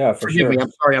yeah, for Forgive sure. me, I'm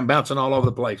sorry, I'm bouncing all over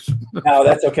the place. No,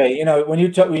 that's okay. When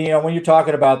you're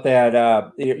talking about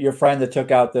that, your friend that took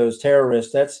out those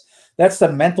terrorists, that's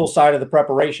the mental side of the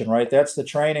preparation, right? That's the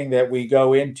training that we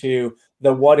go into,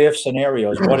 the what if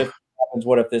scenarios. What if happens?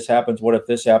 What if this happens? What if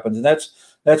this happens? And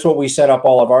that's what we set up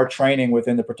all of our training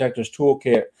within the Protectors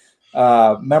Toolkit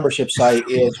membership site,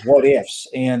 is what ifs.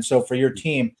 And so for your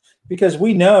team, because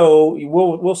we know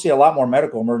we'll see a lot more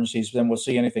medical emergencies than we'll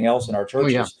see anything else in our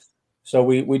churches. Oh, yeah. So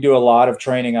we do a lot of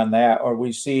training on that, or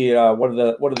we see what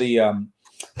are the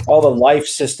all the life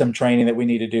system training that we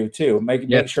need to do too. Make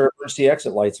sure emergency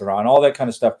exit lights are on, all that kind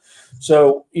of stuff.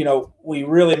 So we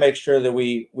really make sure that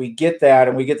we get that,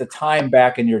 and we get the time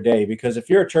back in your day, because if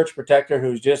you're a church protector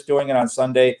who's just doing it on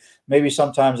Sunday, maybe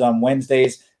sometimes on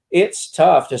Wednesdays, it's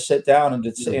tough to sit down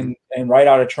and write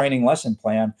out a training lesson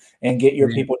plan and get your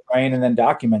people trained and then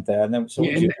document that. And then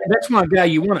that's my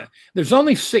guy. There's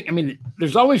only 6. I mean,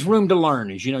 there's always room to learn,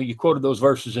 as you quoted those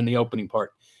verses in the opening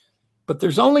part, but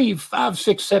there's only 5,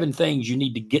 6, 7 things you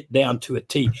need to get down to a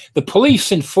T. The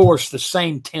police enforce the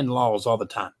same 10 laws all the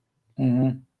time. Mm-hmm.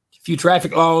 A few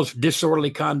traffic laws,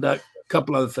 disorderly conduct, a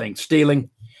couple other things, stealing,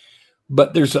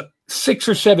 but there's 6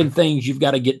 or 7 things you've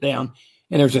got to get down.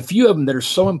 And there's a few of them that are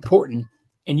so important,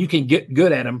 and you can get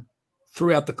good at them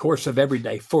throughout the course of every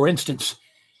day. For instance,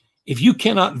 If you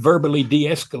cannot verbally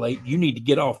de-escalate, you need to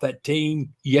get off that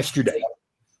team yesterday.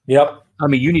 Yep. I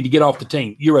mean, you need to get off the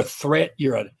team. You're a threat.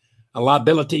 You're a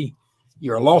liability.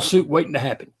 You're a lawsuit waiting to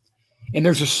happen. And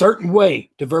there's a certain way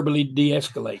to verbally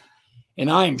de-escalate. And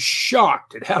I am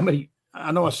shocked at how many,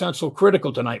 I know I sound so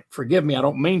critical tonight. Forgive me, I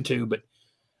don't mean to, but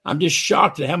I'm just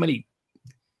shocked at how many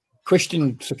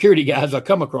Christian security guys I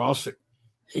come across that,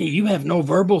 hey, you have no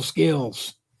verbal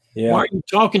skills. Yeah. Why are you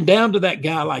talking down to that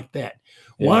guy like that?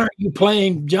 Yeah. Why aren't you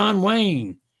playing John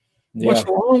Wayne? Yeah. What's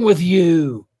wrong with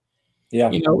you? Yeah.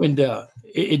 You know, and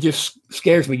it just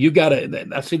scares me. You got to,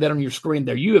 I see that on your screen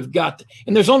there. You have got to,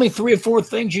 and there's only 3 or 4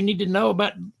 things you need to know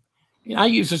about. You know, I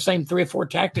use the same 3 or 4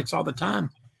 tactics all the time.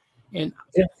 And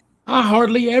I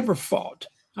hardly ever fought.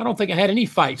 I don't think I had any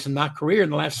fights in my career in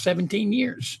the last 17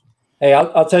 years. Hey,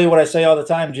 I'll tell you what I say all the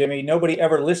time, Jimmy. Nobody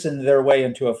ever listened their way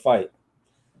into a fight.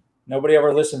 Nobody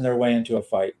ever listened their way into a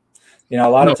fight. You know,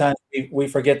 a lot of times we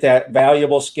forget that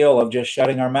valuable skill of just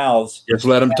shutting our mouths. Just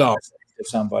let them talk to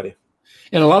somebody.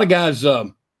 And a lot of guys,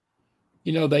 you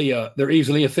know, they're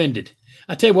easily offended.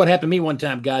 I tell you what happened to me one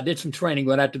time, guy. I did some training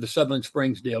right after the Sutherland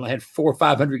Springs deal. I had 400 or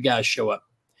 500 guys show up.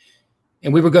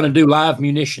 And we were going to do live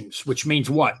munitions, which means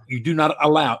what? You do not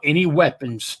allow any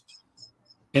weapons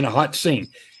in a hot scene.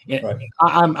 Right.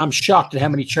 I'm shocked at how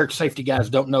many church safety guys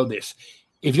don't know this.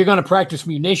 If you're going to practice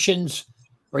munitions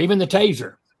or even the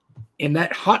taser, in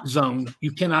that hot zone,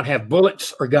 you cannot have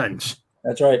bullets or guns.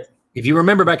 That's right. If you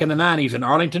remember back in the 90s, an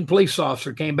Arlington police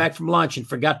officer came back from lunch and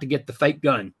forgot to get the fake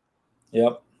gun.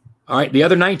 Yep. All right. The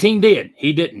other 19 did.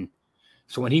 He didn't.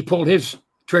 So when he pulled his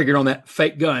trigger on that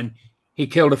fake gun, he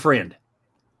killed a friend.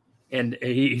 And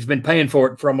he's been paying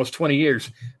for it for almost 20 years.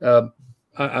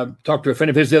 I talked to a friend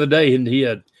of his the other day, and he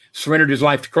had surrendered his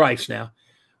life to Christ now.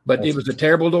 But it was a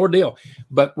terrible ordeal.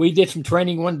 But we did some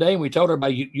training one day, and we told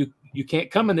everybody, you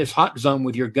can't come in this hot zone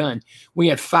with your gun. We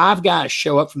had 5 guys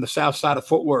show up from the south side of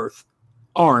Fort Worth,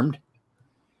 armed.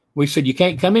 We said, you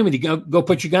can't come in with you. Go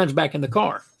put your guns back in the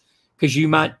car because you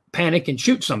might panic and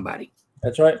shoot somebody.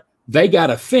 That's right. They got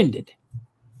offended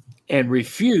and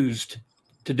refused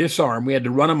to disarm. We had to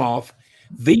run them off.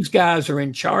 These guys are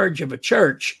in charge of a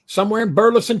church somewhere in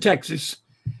Burleson, Texas,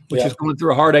 which is going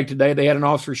through a heartache today. They had an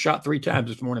officer shot 3 times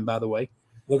this morning, by the way.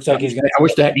 Looks like he's going to. I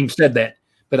wish I hadn't even said that,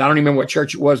 but I don't even remember what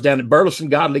church it was down in Burleson,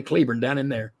 Godly, Cleburne, down in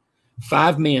there.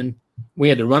 5 men. We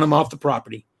had to run them off the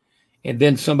property. And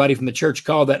then somebody from the church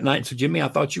called that night and said, Jimmy, I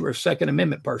thought you were a Second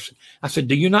Amendment person. I said,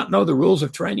 do you not know the rules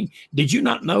of training? Did you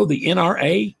not know the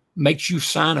NRA makes you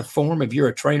sign a form if you're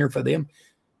a trainer for them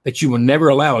that you will never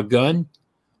allow a gun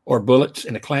or bullets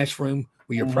in a classroom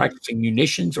where you're practicing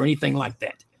munitions or anything like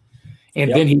that? And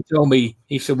then he told me,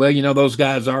 he said, well, you know, those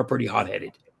guys are pretty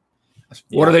hot-headed. I said,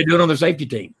 what are they doing on the safety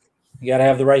team? You got to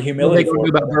have the right humility. What are they going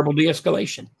to do about verbal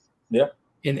de-escalation? Yeah.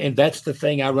 And that's the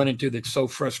thing I run into that's so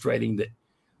frustrating, that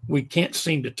we can't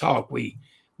seem to talk. We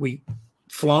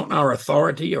flaunt our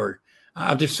authority, or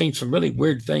I've just seen some really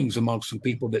weird things among some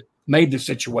people that made the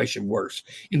situation worse.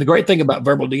 And the great thing about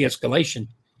verbal de-escalation,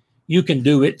 you can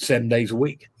do it 7 days a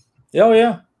week. Oh,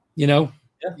 yeah. You know,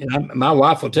 and my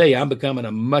wife will tell you, I'm becoming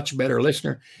a much better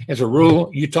listener. As a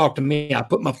rule, you talk to me, I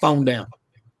put my phone down.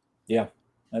 Yeah,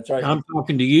 that's right. I'm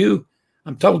talking to you.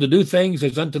 I'm told to do things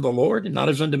as unto the Lord and not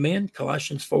as unto men.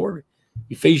 Colossians 4,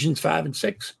 Ephesians 5 and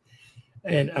 6.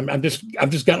 And I've just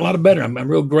gotten a lot better. I'm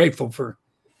real grateful for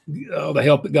all the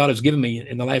help that God has given me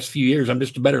in the last few years. I'm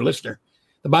just a better listener.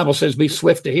 The Bible says, be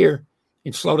swift to hear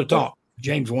and slow to talk.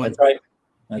 James 1. That's right.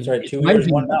 That's right. 2 ears,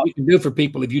 1 mouth. What you can do for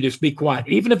people if you just be quiet.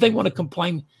 Even if they want to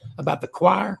complain about the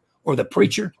choir or the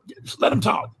preacher, just let them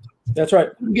talk. That's right.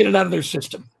 Get it out of their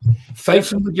system.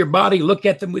 Face them with your body. Look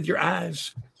at them with your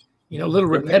eyes. You know, a little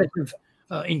repetitive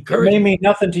encouragement. It may mean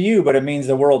nothing to you, but it means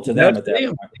the world to them at that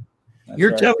point.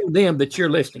 You're telling them that you're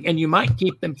listening, and you might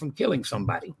keep them from killing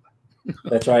somebody.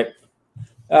 That's right.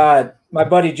 My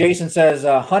buddy Jason says,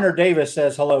 Hunter Davis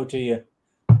says hello to you.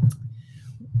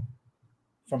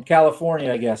 From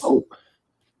California, I guess. Oh.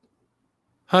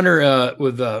 Hunter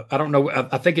I don't know.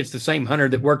 I think it's the same Hunter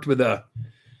that worked with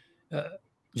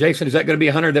Jason. Is that going to be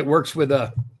a Hunter that works with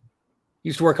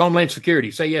used to work Homeland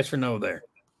Security? Say yes or no there.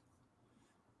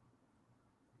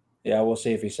 Yeah, we'll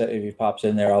see if he pops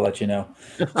in there. I'll let you know.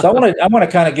 So I want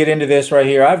to kind of get into this right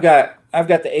here. I've got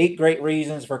the 8 great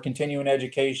reasons for continuing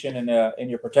education in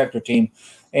your protector team,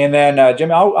 and then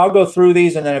Jim, I'll go through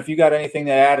these, and then if you got anything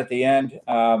to add at the end,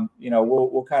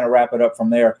 we'll kind of wrap it up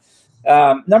from there.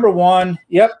 Number 1,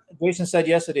 yep, Jason said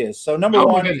yes, it is. So number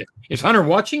 1, is Hunter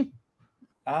watching?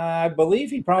 I believe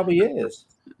he probably is.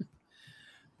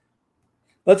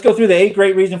 Let's go through the 8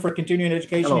 great reasons for continuing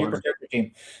education in your protector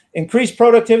team. Increase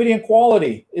productivity and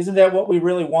quality. Isn't that what we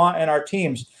really want in our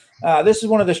teams? This is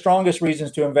one of the strongest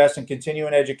reasons to invest in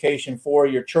continuing education for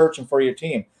your church and for your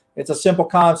team. It's a simple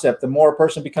concept. The more a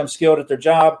person becomes skilled at their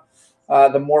job,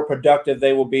 the more productive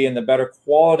they will be and the better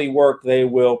quality work they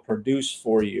will produce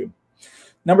for you.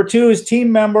 Number 2 is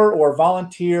team member or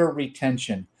volunteer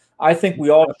retention. I think we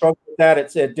all struggle with that.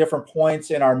 It's at different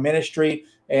points in our ministry.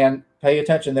 And pay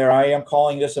attention there. I am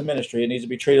calling this a ministry. It needs to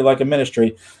be treated like a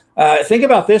ministry. Think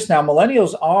about this now.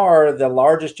 Millennials are the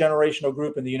largest generational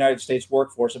group in the United States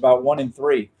workforce, about 1 in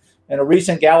 3. And a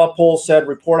recent Gallup poll said,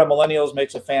 Report on Millennials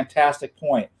makes a fantastic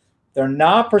point. They're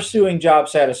not pursuing job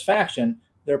satisfaction.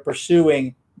 They're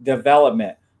pursuing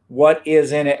development. What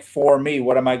is in it for me?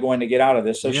 What am I going to get out of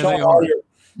this? So showing all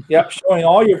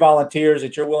your volunteers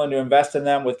that you're willing to invest in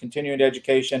them with continuing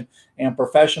education and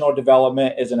professional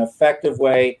development is an effective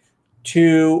way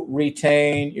to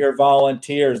retain your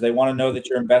volunteers. They want to know that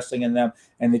you're investing in them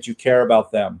and that you care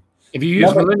about them. If you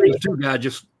use millennials too, guys,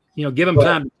 just give them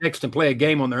time to text and play a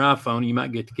game on their iPhone. You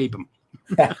might get to keep them.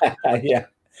 Yeah.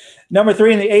 Number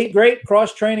 3 in the 8 grade,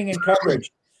 cross-training and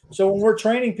coverage. So when we're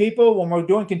training people, when we're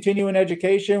doing continuing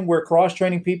education, we're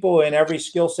cross-training people in every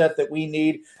skill set that we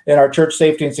need in our church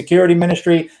safety and security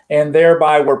ministry, and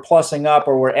thereby we're plussing up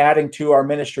or we're adding to our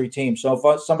ministry team. So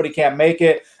if somebody can't make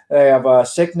it, they have a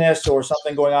sickness or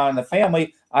something going on in the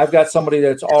family, I've got somebody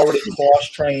that's already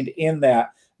cross-trained in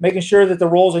that. Making sure that the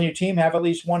roles on your team have at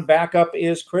least one backup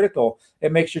is critical.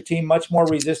 It makes your team much more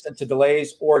resistant to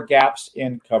delays or gaps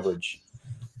in coverage.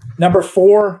 Number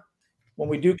 4, when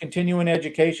we do continuing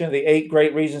education, the 8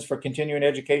 great reasons for continuing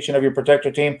education of your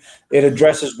protector team, it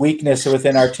addresses weakness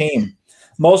within our team.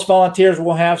 Most volunteers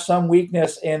will have some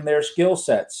weakness in their skill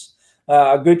sets.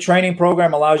 A good training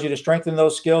program allows you to strengthen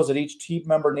those skills that each team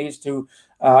member needs to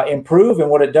improve. And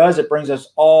what it does, it brings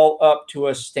us all up to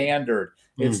a standard.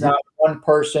 It's not one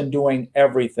person doing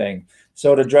everything.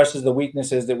 So it addresses the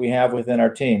weaknesses that we have within our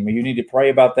team. You need to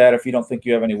pray about that if you don't think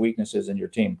you have any weaknesses in your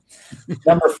team.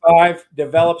 Number 5,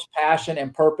 develops passion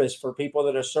and purpose for people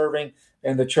that are serving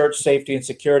in the church safety and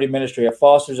security ministry. It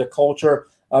fosters a culture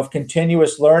of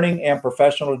continuous learning and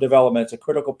professional development. It's a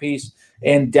critical piece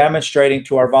in demonstrating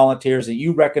to our volunteers that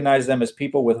you recognize them as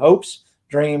people with hopes,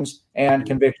 dreams, and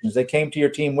convictions. They came to your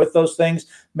team with those things.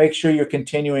 Make sure you're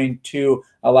continuing to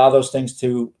allow those things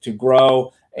to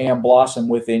grow and blossom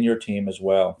within your team as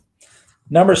well.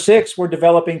 Number 6, we're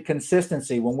developing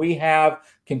consistency. When we have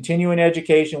continuing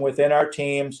education within our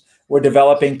teams, we're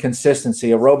developing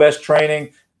consistency. A robust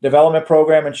training development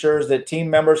program ensures that team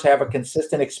members have a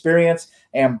consistent experience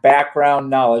and background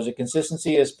knowledge. The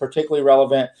consistency is particularly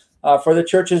relevant for the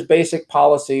church's basic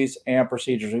policies and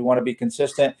procedures. We want to be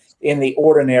consistent in the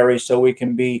ordinary so we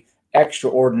can be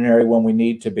extraordinary when we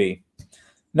need to be.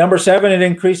 Number 7, it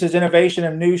increases innovation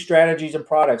and new strategies and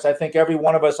products. I think every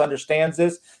one of us understands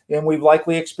this, and we've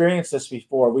likely experienced this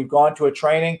before. We've gone to a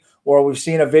training or we've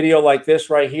seen a video like this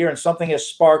right here, and something has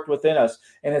sparked within us,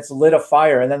 and it's lit a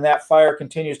fire. And then that fire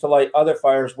continues to light other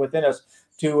fires within us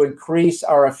to increase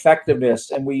our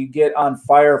effectiveness, and we get on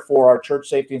fire for our church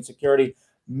safety and security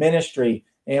ministry,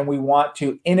 and we want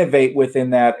to innovate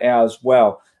within that as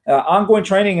well. Ongoing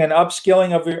training and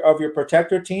upskilling of your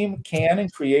protector team can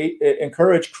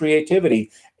encourage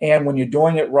creativity. And when you're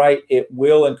doing it right, it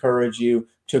will encourage you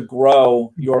to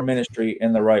grow your ministry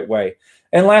in the right way.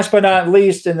 And last but not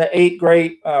least, in the 8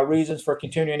 great reasons for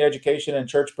continuing education and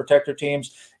church protector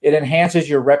teams, it enhances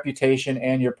your reputation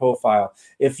and your profile.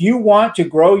 If you want to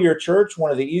grow your church,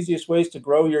 one of the easiest ways to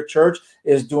grow your church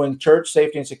is doing church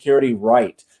safety and security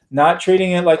right. Not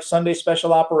treating it like Sunday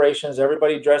special operations,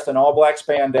 everybody dressed in all black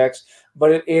spandex, but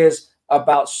it is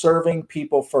about serving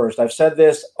people first. I've said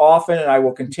this often, and I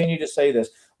will continue to say this.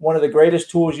 One of the greatest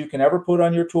tools you can ever put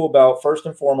on your tool belt, first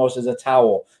and foremost, is a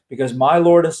towel, because my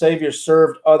Lord and Savior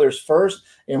served others first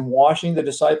in washing the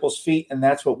disciples' feet, and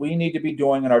that's what we need to be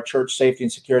doing in our church safety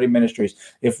and security ministries.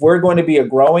 If we're going to be a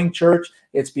growing church,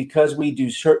 it's because we do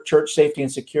church safety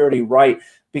and security right,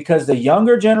 because the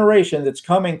younger generation that's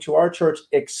coming to our church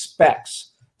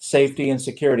expects safety and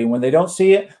security. When they don't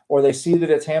see it, or they see that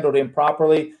it's handled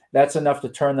improperly, that's enough to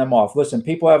turn them off. Listen,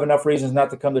 people have enough reasons not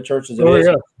to come to church as it is.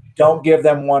 Yeah. Don't give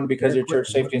them one because your church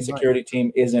safety and security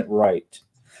team isn't right.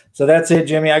 So that's it,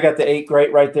 Jimmy. I got the 8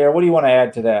 great right there. What do you want to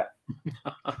add to that?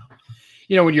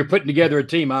 When you're putting together a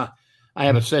team, I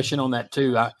have a session on that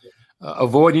too.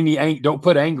 Avoid don't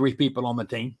put angry people on the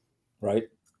team. Right.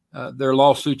 There are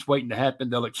lawsuits waiting to happen.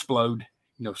 They'll explode.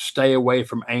 Stay away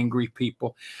from angry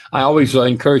people. I always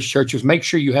encourage churches, make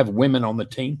sure you have women on the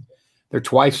team. They're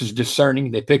twice as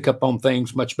discerning. They pick up on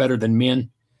things much better than men,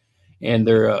 and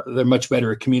they're much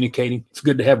better at communicating. It's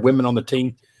good to have women on the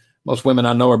team. Most women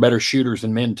I know are better shooters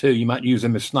than men too. You might use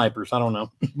them as snipers. I don't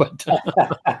know, but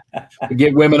to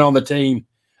get women on the team.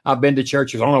 I've been to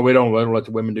churches. Oh no, we don't let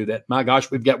the women do that. My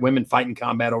gosh, we've got women fighting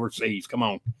combat overseas. Come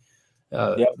on.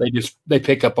 They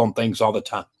pick up on things all the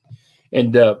time.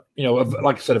 And,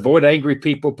 like I said, avoid angry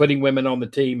people, putting women on the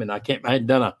team. And I hadn't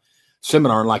done a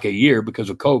seminar in like a year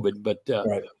because of COVID, but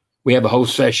we have a whole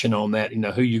session on that,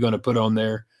 who you're going to put on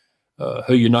there,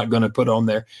 who you're not going to put on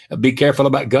there. Be careful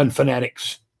about gun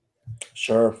fanatics.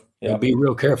 Sure. Yeah. Be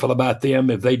real careful about them.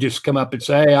 If they just come up and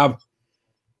say, hey, I've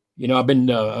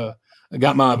been, I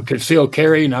got my concealed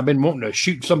carry and I've been wanting to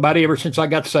shoot somebody ever since I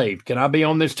got saved. Can I be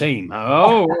on this team?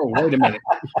 Oh, wait a minute.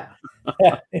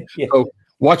 So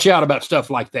watch out about stuff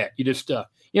like that. You just,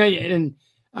 and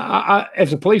I,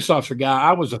 as a police officer guy,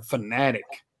 I was a fanatic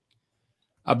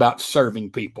about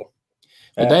serving people.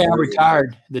 The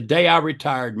day I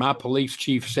retired, my police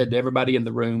chief said to everybody in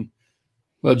the room,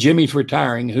 well, Jimmy's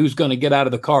retiring. Who's going to get out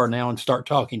of the car now and start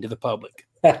talking to the public?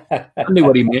 I knew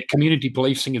what he meant. Community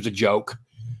policing is a joke.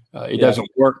 It doesn't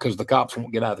work because the cops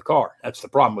won't get out of the car. That's the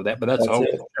problem with that, but that's the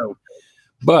whole show.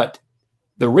 But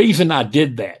the reason I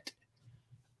did that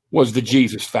was the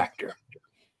Jesus factor.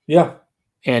 Yeah.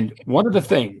 And one of the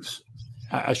things,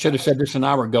 I should have said this an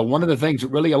hour ago, one of the things that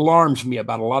really alarms me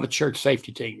about a lot of church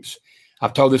safety teams,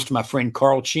 I've told this to my friend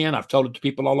Carl Chin, I've told it to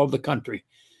people all over the country.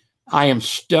 I am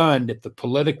stunned at the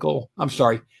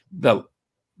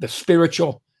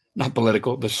spiritual, not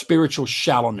political, the spiritual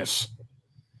shallowness.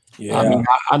 Yeah. I mean,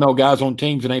 I know guys on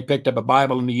teams that ain't picked up a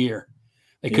Bible in a year.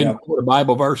 They couldn't quote a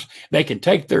Bible verse. They can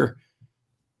take their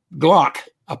Glock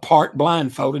apart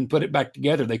blindfolded and put it back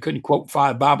together. They couldn't quote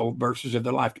 5 Bible verses if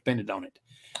their life depended on it.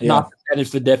 Yeah. Not that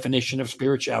is the definition of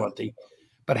spirituality,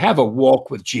 but have a walk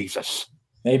with Jesus.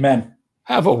 Amen.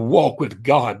 Have a walk with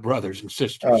God, brothers and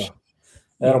sisters. Oh,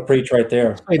 that'll preach right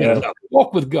there.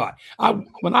 Walk with God.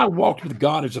 When I walked with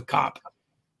God as a cop,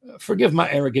 forgive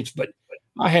my arrogance, but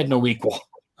I had no equal.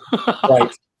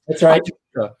 Right. That's right.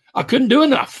 I couldn't do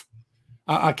enough.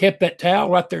 I kept that towel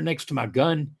right there next to my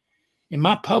gun in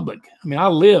my public. I mean, I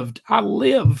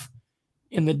live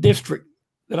in the district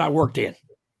that I worked in,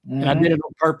 and I did it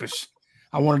on purpose.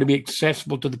 I wanted to be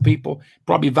accessible to the people.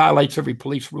 Probably violates every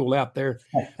police rule out there.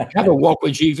 Have a walk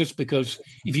with Jesus, because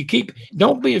if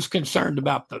don't be as concerned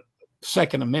about the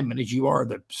Second Amendment as you are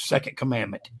the Second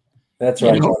Commandment. That's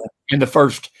right. And the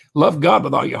first, love God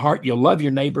with all your heart. You'll love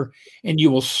your neighbor, and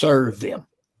you will serve them.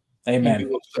 Amen. And you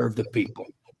will serve the people.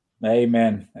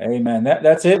 Amen. Amen.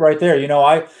 That's it right there.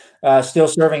 I still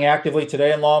serving actively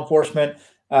today in law enforcement.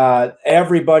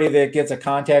 Everybody that gets a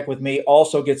contact with me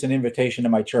also gets an invitation to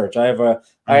my church. I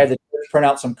had the church print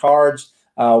out some cards.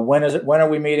 When are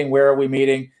we meeting? Where are we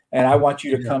meeting? And I want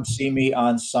you to come see me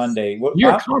on Sunday.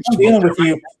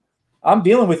 I'm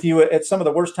dealing with you at some of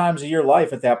the worst times of your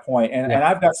life at that point. And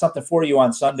I've got something for you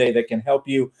on Sunday that can help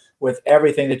you with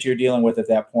everything that you're dealing with at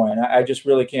that point. I just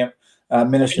really can't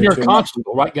minister. You're a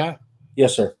constable, right, guy?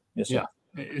 Yes, sir. Yes, sir. Yeah.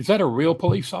 Is that a real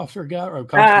police officer guy or a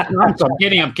constable? I'm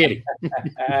kidding.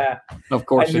 Of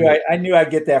course. I knew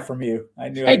I'd get that from you.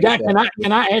 Hey, Guy,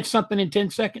 can I add something in 10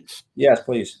 seconds? Yes,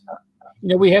 please.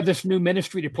 We have this new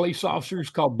ministry to police officers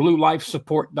called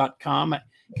BlueLifeSupport.com.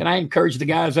 Can I encourage the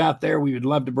guys out there? We would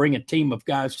love to bring a team of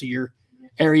guys to your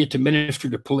area to minister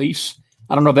to police.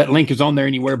 I don't know if that link is on there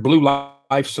anywhere,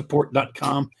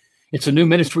 BlueLifeSupport.com. It's a new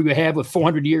ministry we have with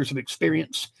 400 years of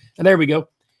experience. And there we go.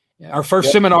 Our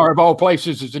first seminar of all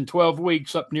places is in 12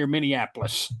 weeks up near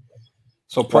Minneapolis.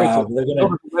 So pray for go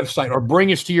to the website or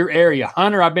bring us to your area.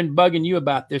 Hunter, I've been bugging you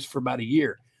about this for about a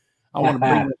year. I want to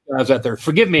bring those guys out there.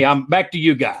 Forgive me. I'm back to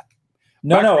you, Guy.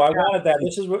 No, I wanted that.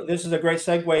 This is a great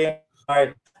segue.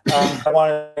 I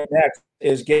want to next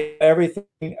is get everything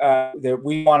that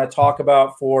we want to talk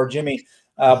about for Jimmy.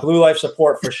 Blue Life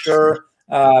Support for sure.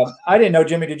 I didn't know,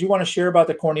 Jimmy, did you want to share about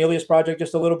the Cornelius Project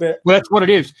just a little bit? Well, that's what it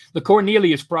is. The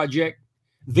Cornelius Project,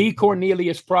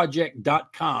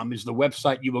 thecorneliusproject.com is the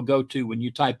website you will go to when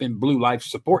you type in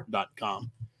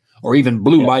bluelifesupport.com or even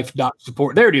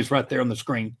bluelife.support. There it is right there on the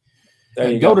screen.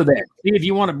 Go to that. See if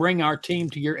you want to bring our team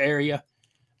to your area.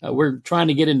 We're trying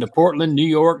to get into Portland, New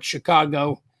York,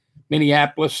 Chicago,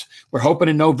 Minneapolis. We're hoping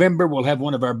in November we'll have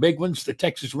one of our big ones. The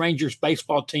Texas Rangers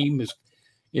baseball team is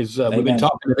we've been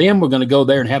talking to them. We're going to go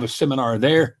there and have a seminar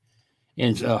there,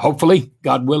 and hopefully,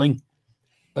 God willing.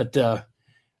 But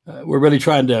we're really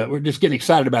we're just getting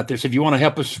excited about this. If you want to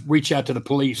help us reach out to the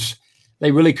police,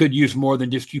 they really could use more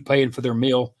than just you paying for their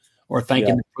meal or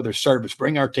thanking them for their service.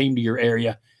 Bring our team to your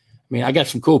area. I mean, I got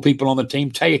some cool people on the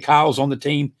team. Taya Kyle's on the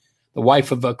team, the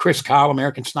wife of Chris Kyle,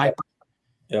 American Sniper.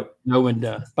 Yep. And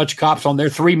a bunch of cops on there.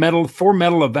 4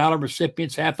 Medal of Valor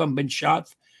recipients. Half of them been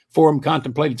shot Four of them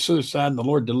contemplated suicide, and the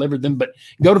Lord delivered them. But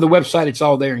go to the website; it's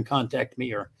all there, and contact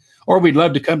me, or we'd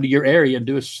love to come to your area and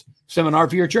do a seminar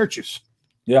for your churches.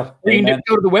 Yeah, you can just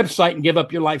go to the website and give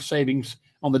up your life savings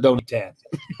on the donate tab.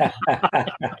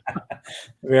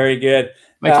 Very good.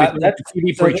 Makes me like a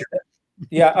TV preacher.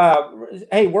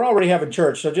 Hey, we're already having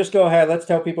church, so just go ahead. Let's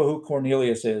tell people who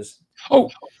Cornelius is. Oh,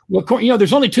 well,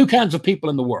 there's only two kinds of people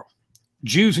in the world: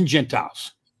 Jews and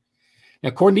Gentiles. Now,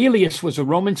 Cornelius was a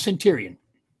Roman centurion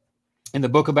in the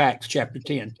book of Acts, chapter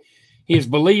 10. He is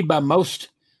believed by most.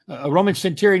 A Roman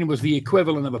centurion was the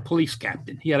equivalent of a police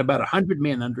captain. He had about 100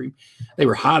 men under him. They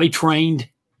were highly trained.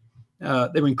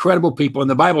 They were incredible people. And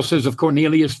the Bible says of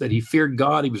Cornelius that he feared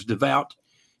God. He was devout.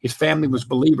 His family was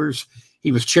believers.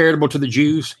 He was charitable to the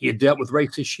Jews. He had dealt with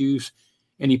race issues,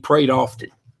 and he prayed often.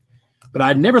 But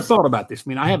I'd never thought about this. I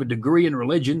mean, I have a degree in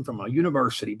religion from a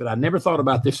university, but I never thought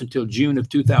about this until June of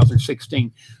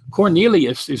 2016.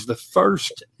 Cornelius is the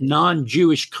first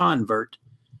non-Jewish convert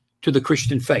to the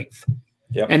Christian faith.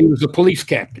 Yep. And he was a police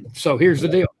captain. So here's the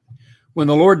deal. When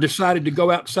the Lord decided to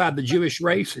go outside the Jewish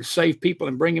race and save people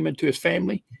and bring them into his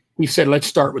family, he said, let's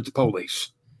start with the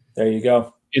police. There you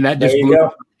go. And that just blew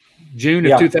up. June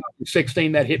of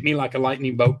 2016, that hit me like a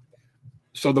lightning bolt.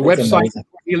 So the website is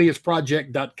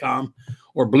CorneliusProject.com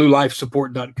or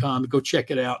BlueLifeSupport.com. Go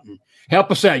check it out and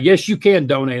help us out. Yes, you can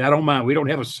donate. I don't mind. We don't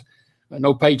have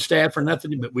no paid staff or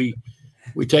nothing, but we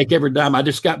take every dime. I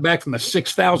just got back from a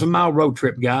 6,000-mile road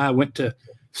trip, guy. I went to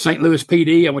St. Louis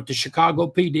PD. I went to Chicago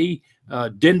PD,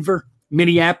 Denver,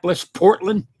 Minneapolis,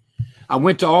 Portland. I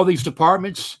went to all these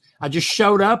departments. I just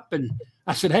showed up and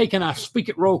I said, hey, can I speak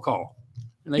at roll call?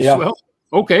 And they said, well,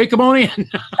 okay, come on in.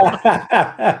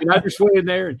 And I just went in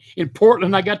there. And in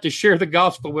Portland, I got to share the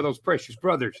gospel with those precious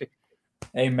brothers.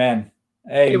 Amen.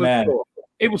 Amen.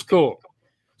 It was cool.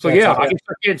 So, I guess I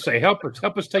can say, help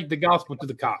us take the gospel to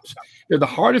the cops. They're the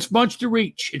hardest bunch to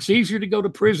reach. It's easier to go to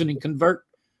prison and convert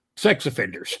sex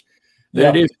offenders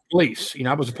than it is police.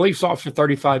 I was a police officer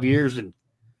 35 years, and,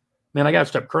 man, I got to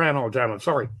stop crying all the time. I'm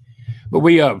sorry. But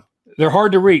they're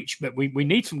hard to reach, but we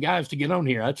need some guys to get on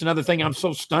here. That's another thing I'm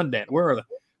so stunned at. Where are the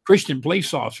Christian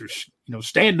police officers?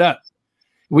 Stand up.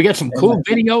 We got some cool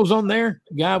videos on there.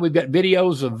 We've got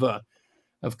videos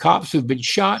of cops who've been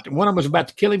shot. One of them was about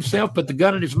to kill himself, put the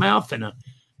gun in his mouth, and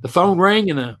the phone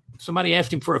rang, and somebody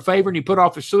asked him for a favor, and he put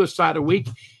off his suicide a week,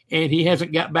 and he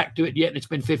hasn't got back to it yet, and it's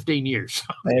been 15 years.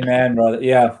 Amen, brother.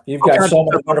 Yeah, you've got so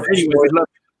many wonderful stories.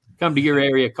 Come to your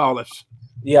area, call us.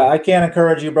 Yeah, I can't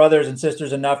encourage you, brothers and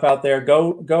sisters, enough out there.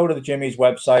 Go to the Jimmy's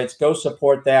websites. Go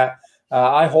support that.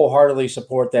 I wholeheartedly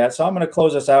support that. So I'm going to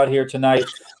close us out here tonight.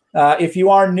 If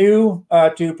you are new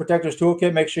to Protectors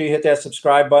Toolkit, make sure you hit that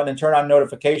subscribe button and turn on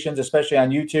notifications, especially on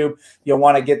YouTube. You'll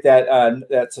want to get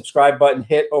that subscribe button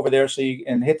hit over there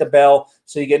and hit the bell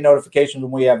so you get notifications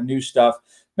when we have new stuff.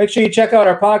 Make sure you check out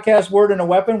our podcast, Word and a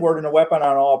Weapon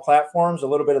on all platforms. A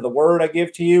little bit of the word I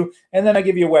give to you, and then I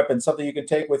give you a weapon, something you can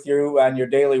take with you on your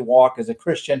daily walk as a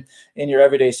Christian in your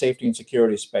everyday safety and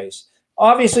security space.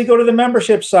 Obviously, go to the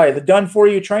membership site. The Done For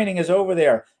You training is over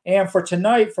there. And for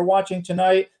watching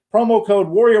tonight, promo code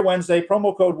Warrior Wednesday.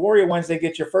 Promo code Warrior Wednesday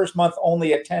gets your first month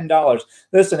only at $10.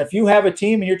 Listen, if you have a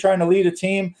team and you're trying to lead a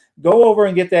team, go over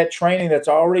and get that training that's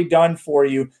already done for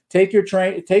you. Take your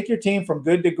team from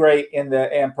good to great and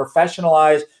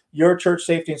professionalize your church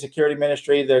safety and security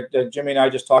ministry that Jimmy and I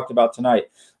just talked about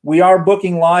tonight. We are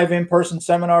booking live in-person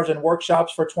seminars and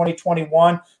workshops for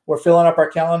 2021. We're filling up our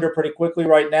calendar pretty quickly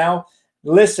right now.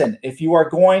 Listen, if you are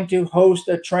going to host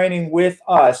a training with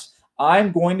us,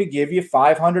 I'm going to give you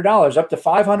 $500, up to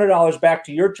 $500 back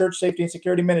to your church safety and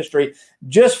security ministry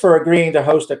just for agreeing to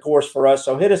host a course for us.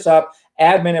 So hit us up,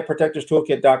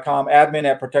 admin@protectorstoolkit.com,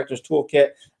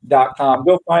 admin@protectorstoolkit.com.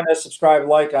 Go find us, subscribe,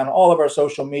 like on all of our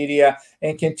social media,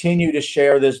 and continue to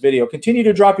share this video. Continue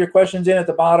to drop your questions in at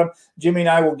the bottom. Jimmy and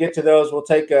I will get to those. We'll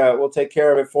take care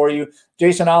of it for you.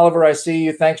 Jason Oliver, I see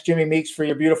you. Thanks, Jimmy Meeks, for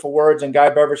your beautiful words, and Guy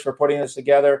Beveridge for putting this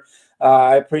together.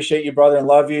 I appreciate you, brother, and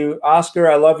love you. Oscar,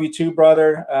 I love you too,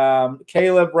 brother.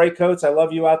 Caleb Raycoats, I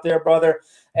love you out there, brother.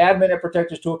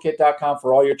 Admin@protectorstoolkit.com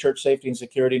for all your church safety and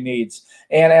security needs.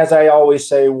 And as I always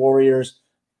say, warriors,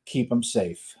 keep them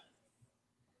safe.